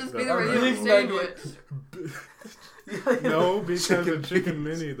you That get would just be the- the regular Really sandwich. No, because Chicken the chicken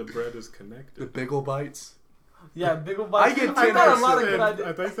mini, the bread is connected. The Biggle Bites. Yeah, Biggle Bites. I get I got a lot of 10%. good I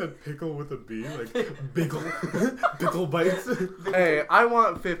ideas. thought you said pickle with a B, like biggle, pickle bites. Hey, I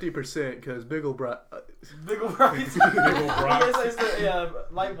want 50% because Biggle Biggle Bites. Biggle Brats. Yes, it's the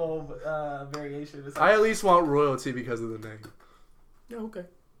light bulb variation. It's I like, at least want royalty because of the name. Yeah, okay.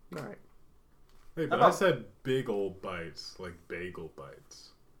 All right. Hey, but How I about- said big old bites, like bagel bites.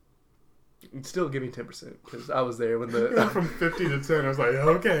 Still give me 10% because I was there when the. From 50 to 10, I was like,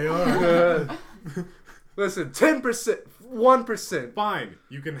 okay, all right. Listen, 10%, 1%. Fine,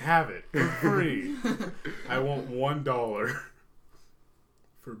 you can have it for free. I want $1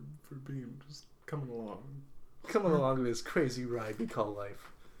 for being just coming along. Coming along with this crazy ride we call life.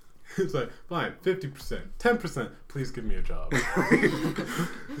 It's like, fine, 50%, 10%, please give me a job.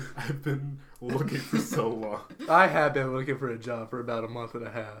 I've been looking for so long. I have been looking for a job for about a month and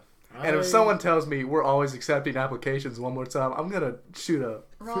a half. And if someone tells me we're always accepting applications one more time, I'm going to shoot up.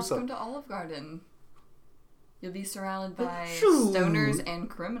 Ross, come to Olive Garden. You'll be surrounded by Shoot. stoners and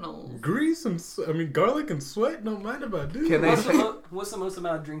criminals. Grease and, garlic and sweat, don't mind if I do. Can they- what's the most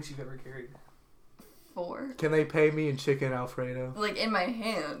amount of drinks you've ever carried? 4. Can they pay me in chicken Alfredo? Like in my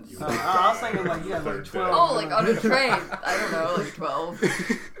hands. I was thinking like you had like 12. Oh, like on a tray. I don't know, like 12.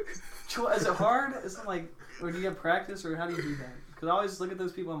 Is it hard? Is it like, or do you have practice, or how do you do that? Because I always look at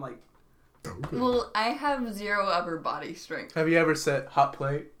those people, I'm like, Well, I have 0 upper body strength. Have you ever said hot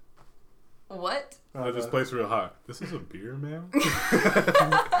plate? What? Oh, this place real hot. This is a beer, man?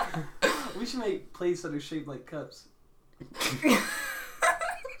 We should make plates that are shaped like cups.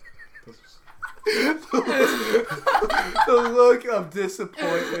 The look of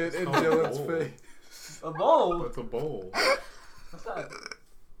disappointment in Dylan's bowl. face. A bowl? What's a bowl? What's that?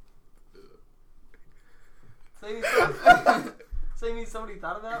 So you mean somebody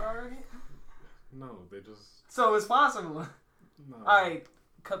thought of that already? No, they just. So it's possible. No. Alright,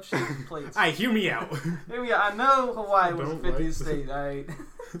 cup-shaped plates. Alright, hear me out. Here we go. I know Hawaii was the Don't 50th like state, alright?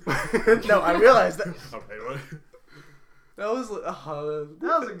 No, I realized that. Okay, what? That was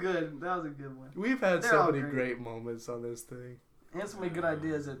That was a good one. We've had They're so all many great. great moments on this thing. And so many good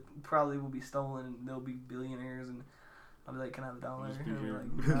ideas that probably will be stolen and they'll be billionaires and I'll be like, can I have $1? Just And be they'll here.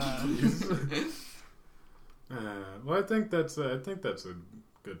 be like, Well, I think that's a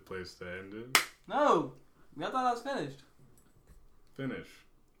good place to end it. no! I thought I was finished. Finish.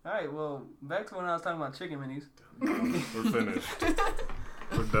 Alright, well, back to when I was talking about chicken minis. No, we're finished.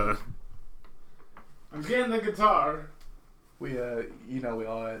 We're done. I'm getting the guitar. We we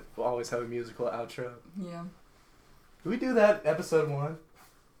always have a musical outro. Yeah. Did we do that episode 1?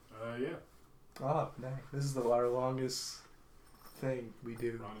 Yeah. Oh, dang. This is our longest thing we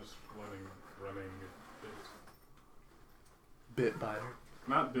do. Ron is running bit. Bit biter.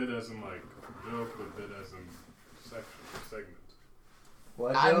 Not bit as in like joke, but bit as in segment.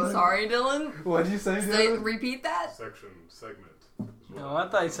 What, I'm Dylan? sorry, Dylan. What'd you say, Say, Dylan? repeat that. Segment. No, I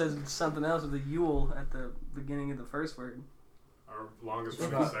thought he said something else with a Yule at the beginning of the first word. Our longest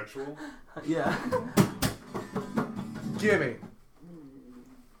running sexual. Yeah. Jimmy.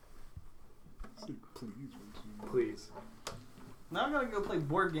 Please. Please. Now I gotta go play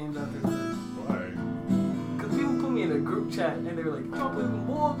board games after this. Why? Because people put me in a group chat and they were like, you want to play some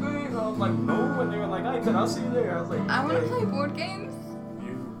board games? I was like, no. And they were like, all right, then I'll see you there. I was like, I want to okay. play board games.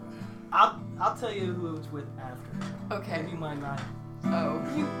 I'll tell you who it was with after. Okay. If you might not. Oh.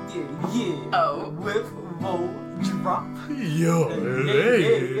 Yeah. Oh. With Vol Drop. Yo,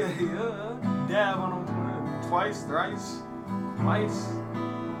 Yeah. Dab on them twice, thrice, twice.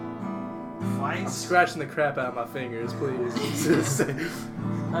 I'm scratching the crap out of my fingers, please.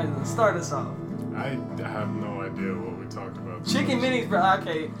 Alright, let's start us off. I have no idea what we talked about. Chicken minis, bro.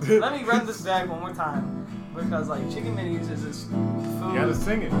 Okay, let me run this back one more time. Because, like, chicken minis is this food. You gotta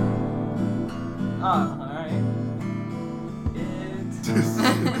sing it. Ah, alright.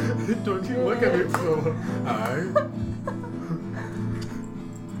 Don't you look at me so. Alright.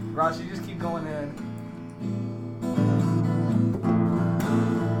 Ross, you just keep going in.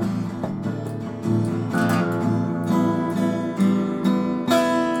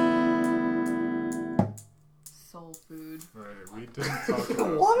 Soul food. Right, we didn't talk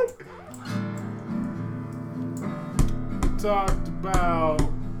about What? something. We talked about.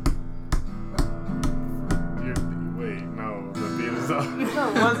 Wait, no, the beat is up. No,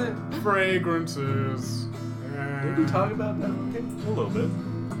 it wasn't. Fragrances. Did we talk about that? A little bit.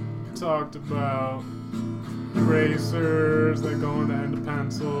 We talked about erasers that go into end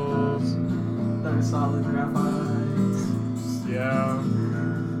pencils. That are solid graphite. Yeah.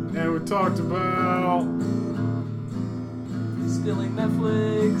 And we talked about. Stealing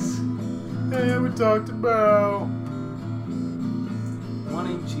Netflix. And we talked about.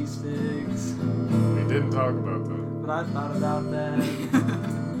 Wanting cheese sticks. We didn't talk about that. But I thought about that.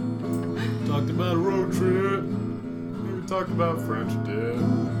 Talked about a road trip. And we talked about French dip.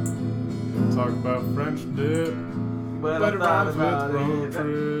 We talked about French dip. But But I it thought rhymes about with road it.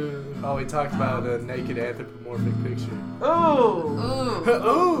 trip. Oh, we talked about a naked anthropomorphic picture. Oh! Ooh.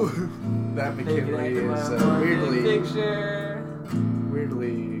 Ooh! That Naked McKinley is anthropomorphic weirdly, picture.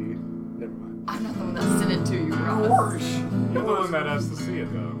 never mind. I'm not the one that sent it to you, Ross. You're the one that has to see it,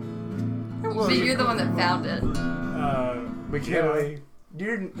 though. But you're the one that found it. McKinley,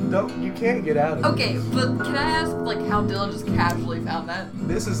 you can't get out of it. Okay, but can I ask, like, how Dylan just casually found that?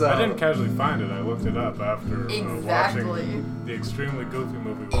 This is I didn't casually find it. I looked it up after Exactly. watching the extremely goofy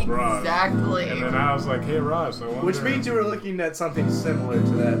movie with Ross. Exactly. And then I was like, hey, Ross, I wonder... which means you were looking at something similar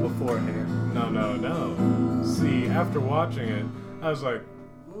to that beforehand. No. See, after watching it, I was like,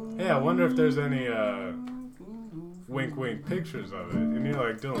 hey, I wonder if there's any, wink wink pictures of it. And you're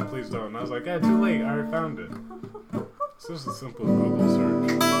like, Dylan, please don't. And I was like, yeah, too late. I already found it. It's just a simple Google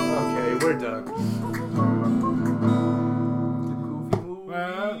search. Okay, we're done. The goofy movie.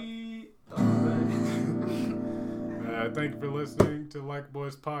 Thank you for listening to Like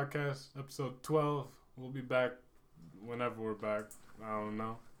Boys Podcast, episode 12. We'll be back whenever we're back. I don't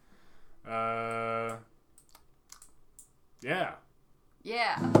know. Yeah.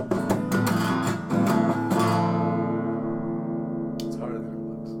 Yeah. It's harder than it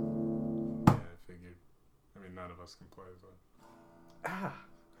looks. Yeah, I figured. I mean, none of us can play, so. Ah.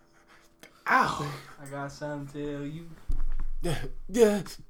 Ow. I got something to tell you. Yeah.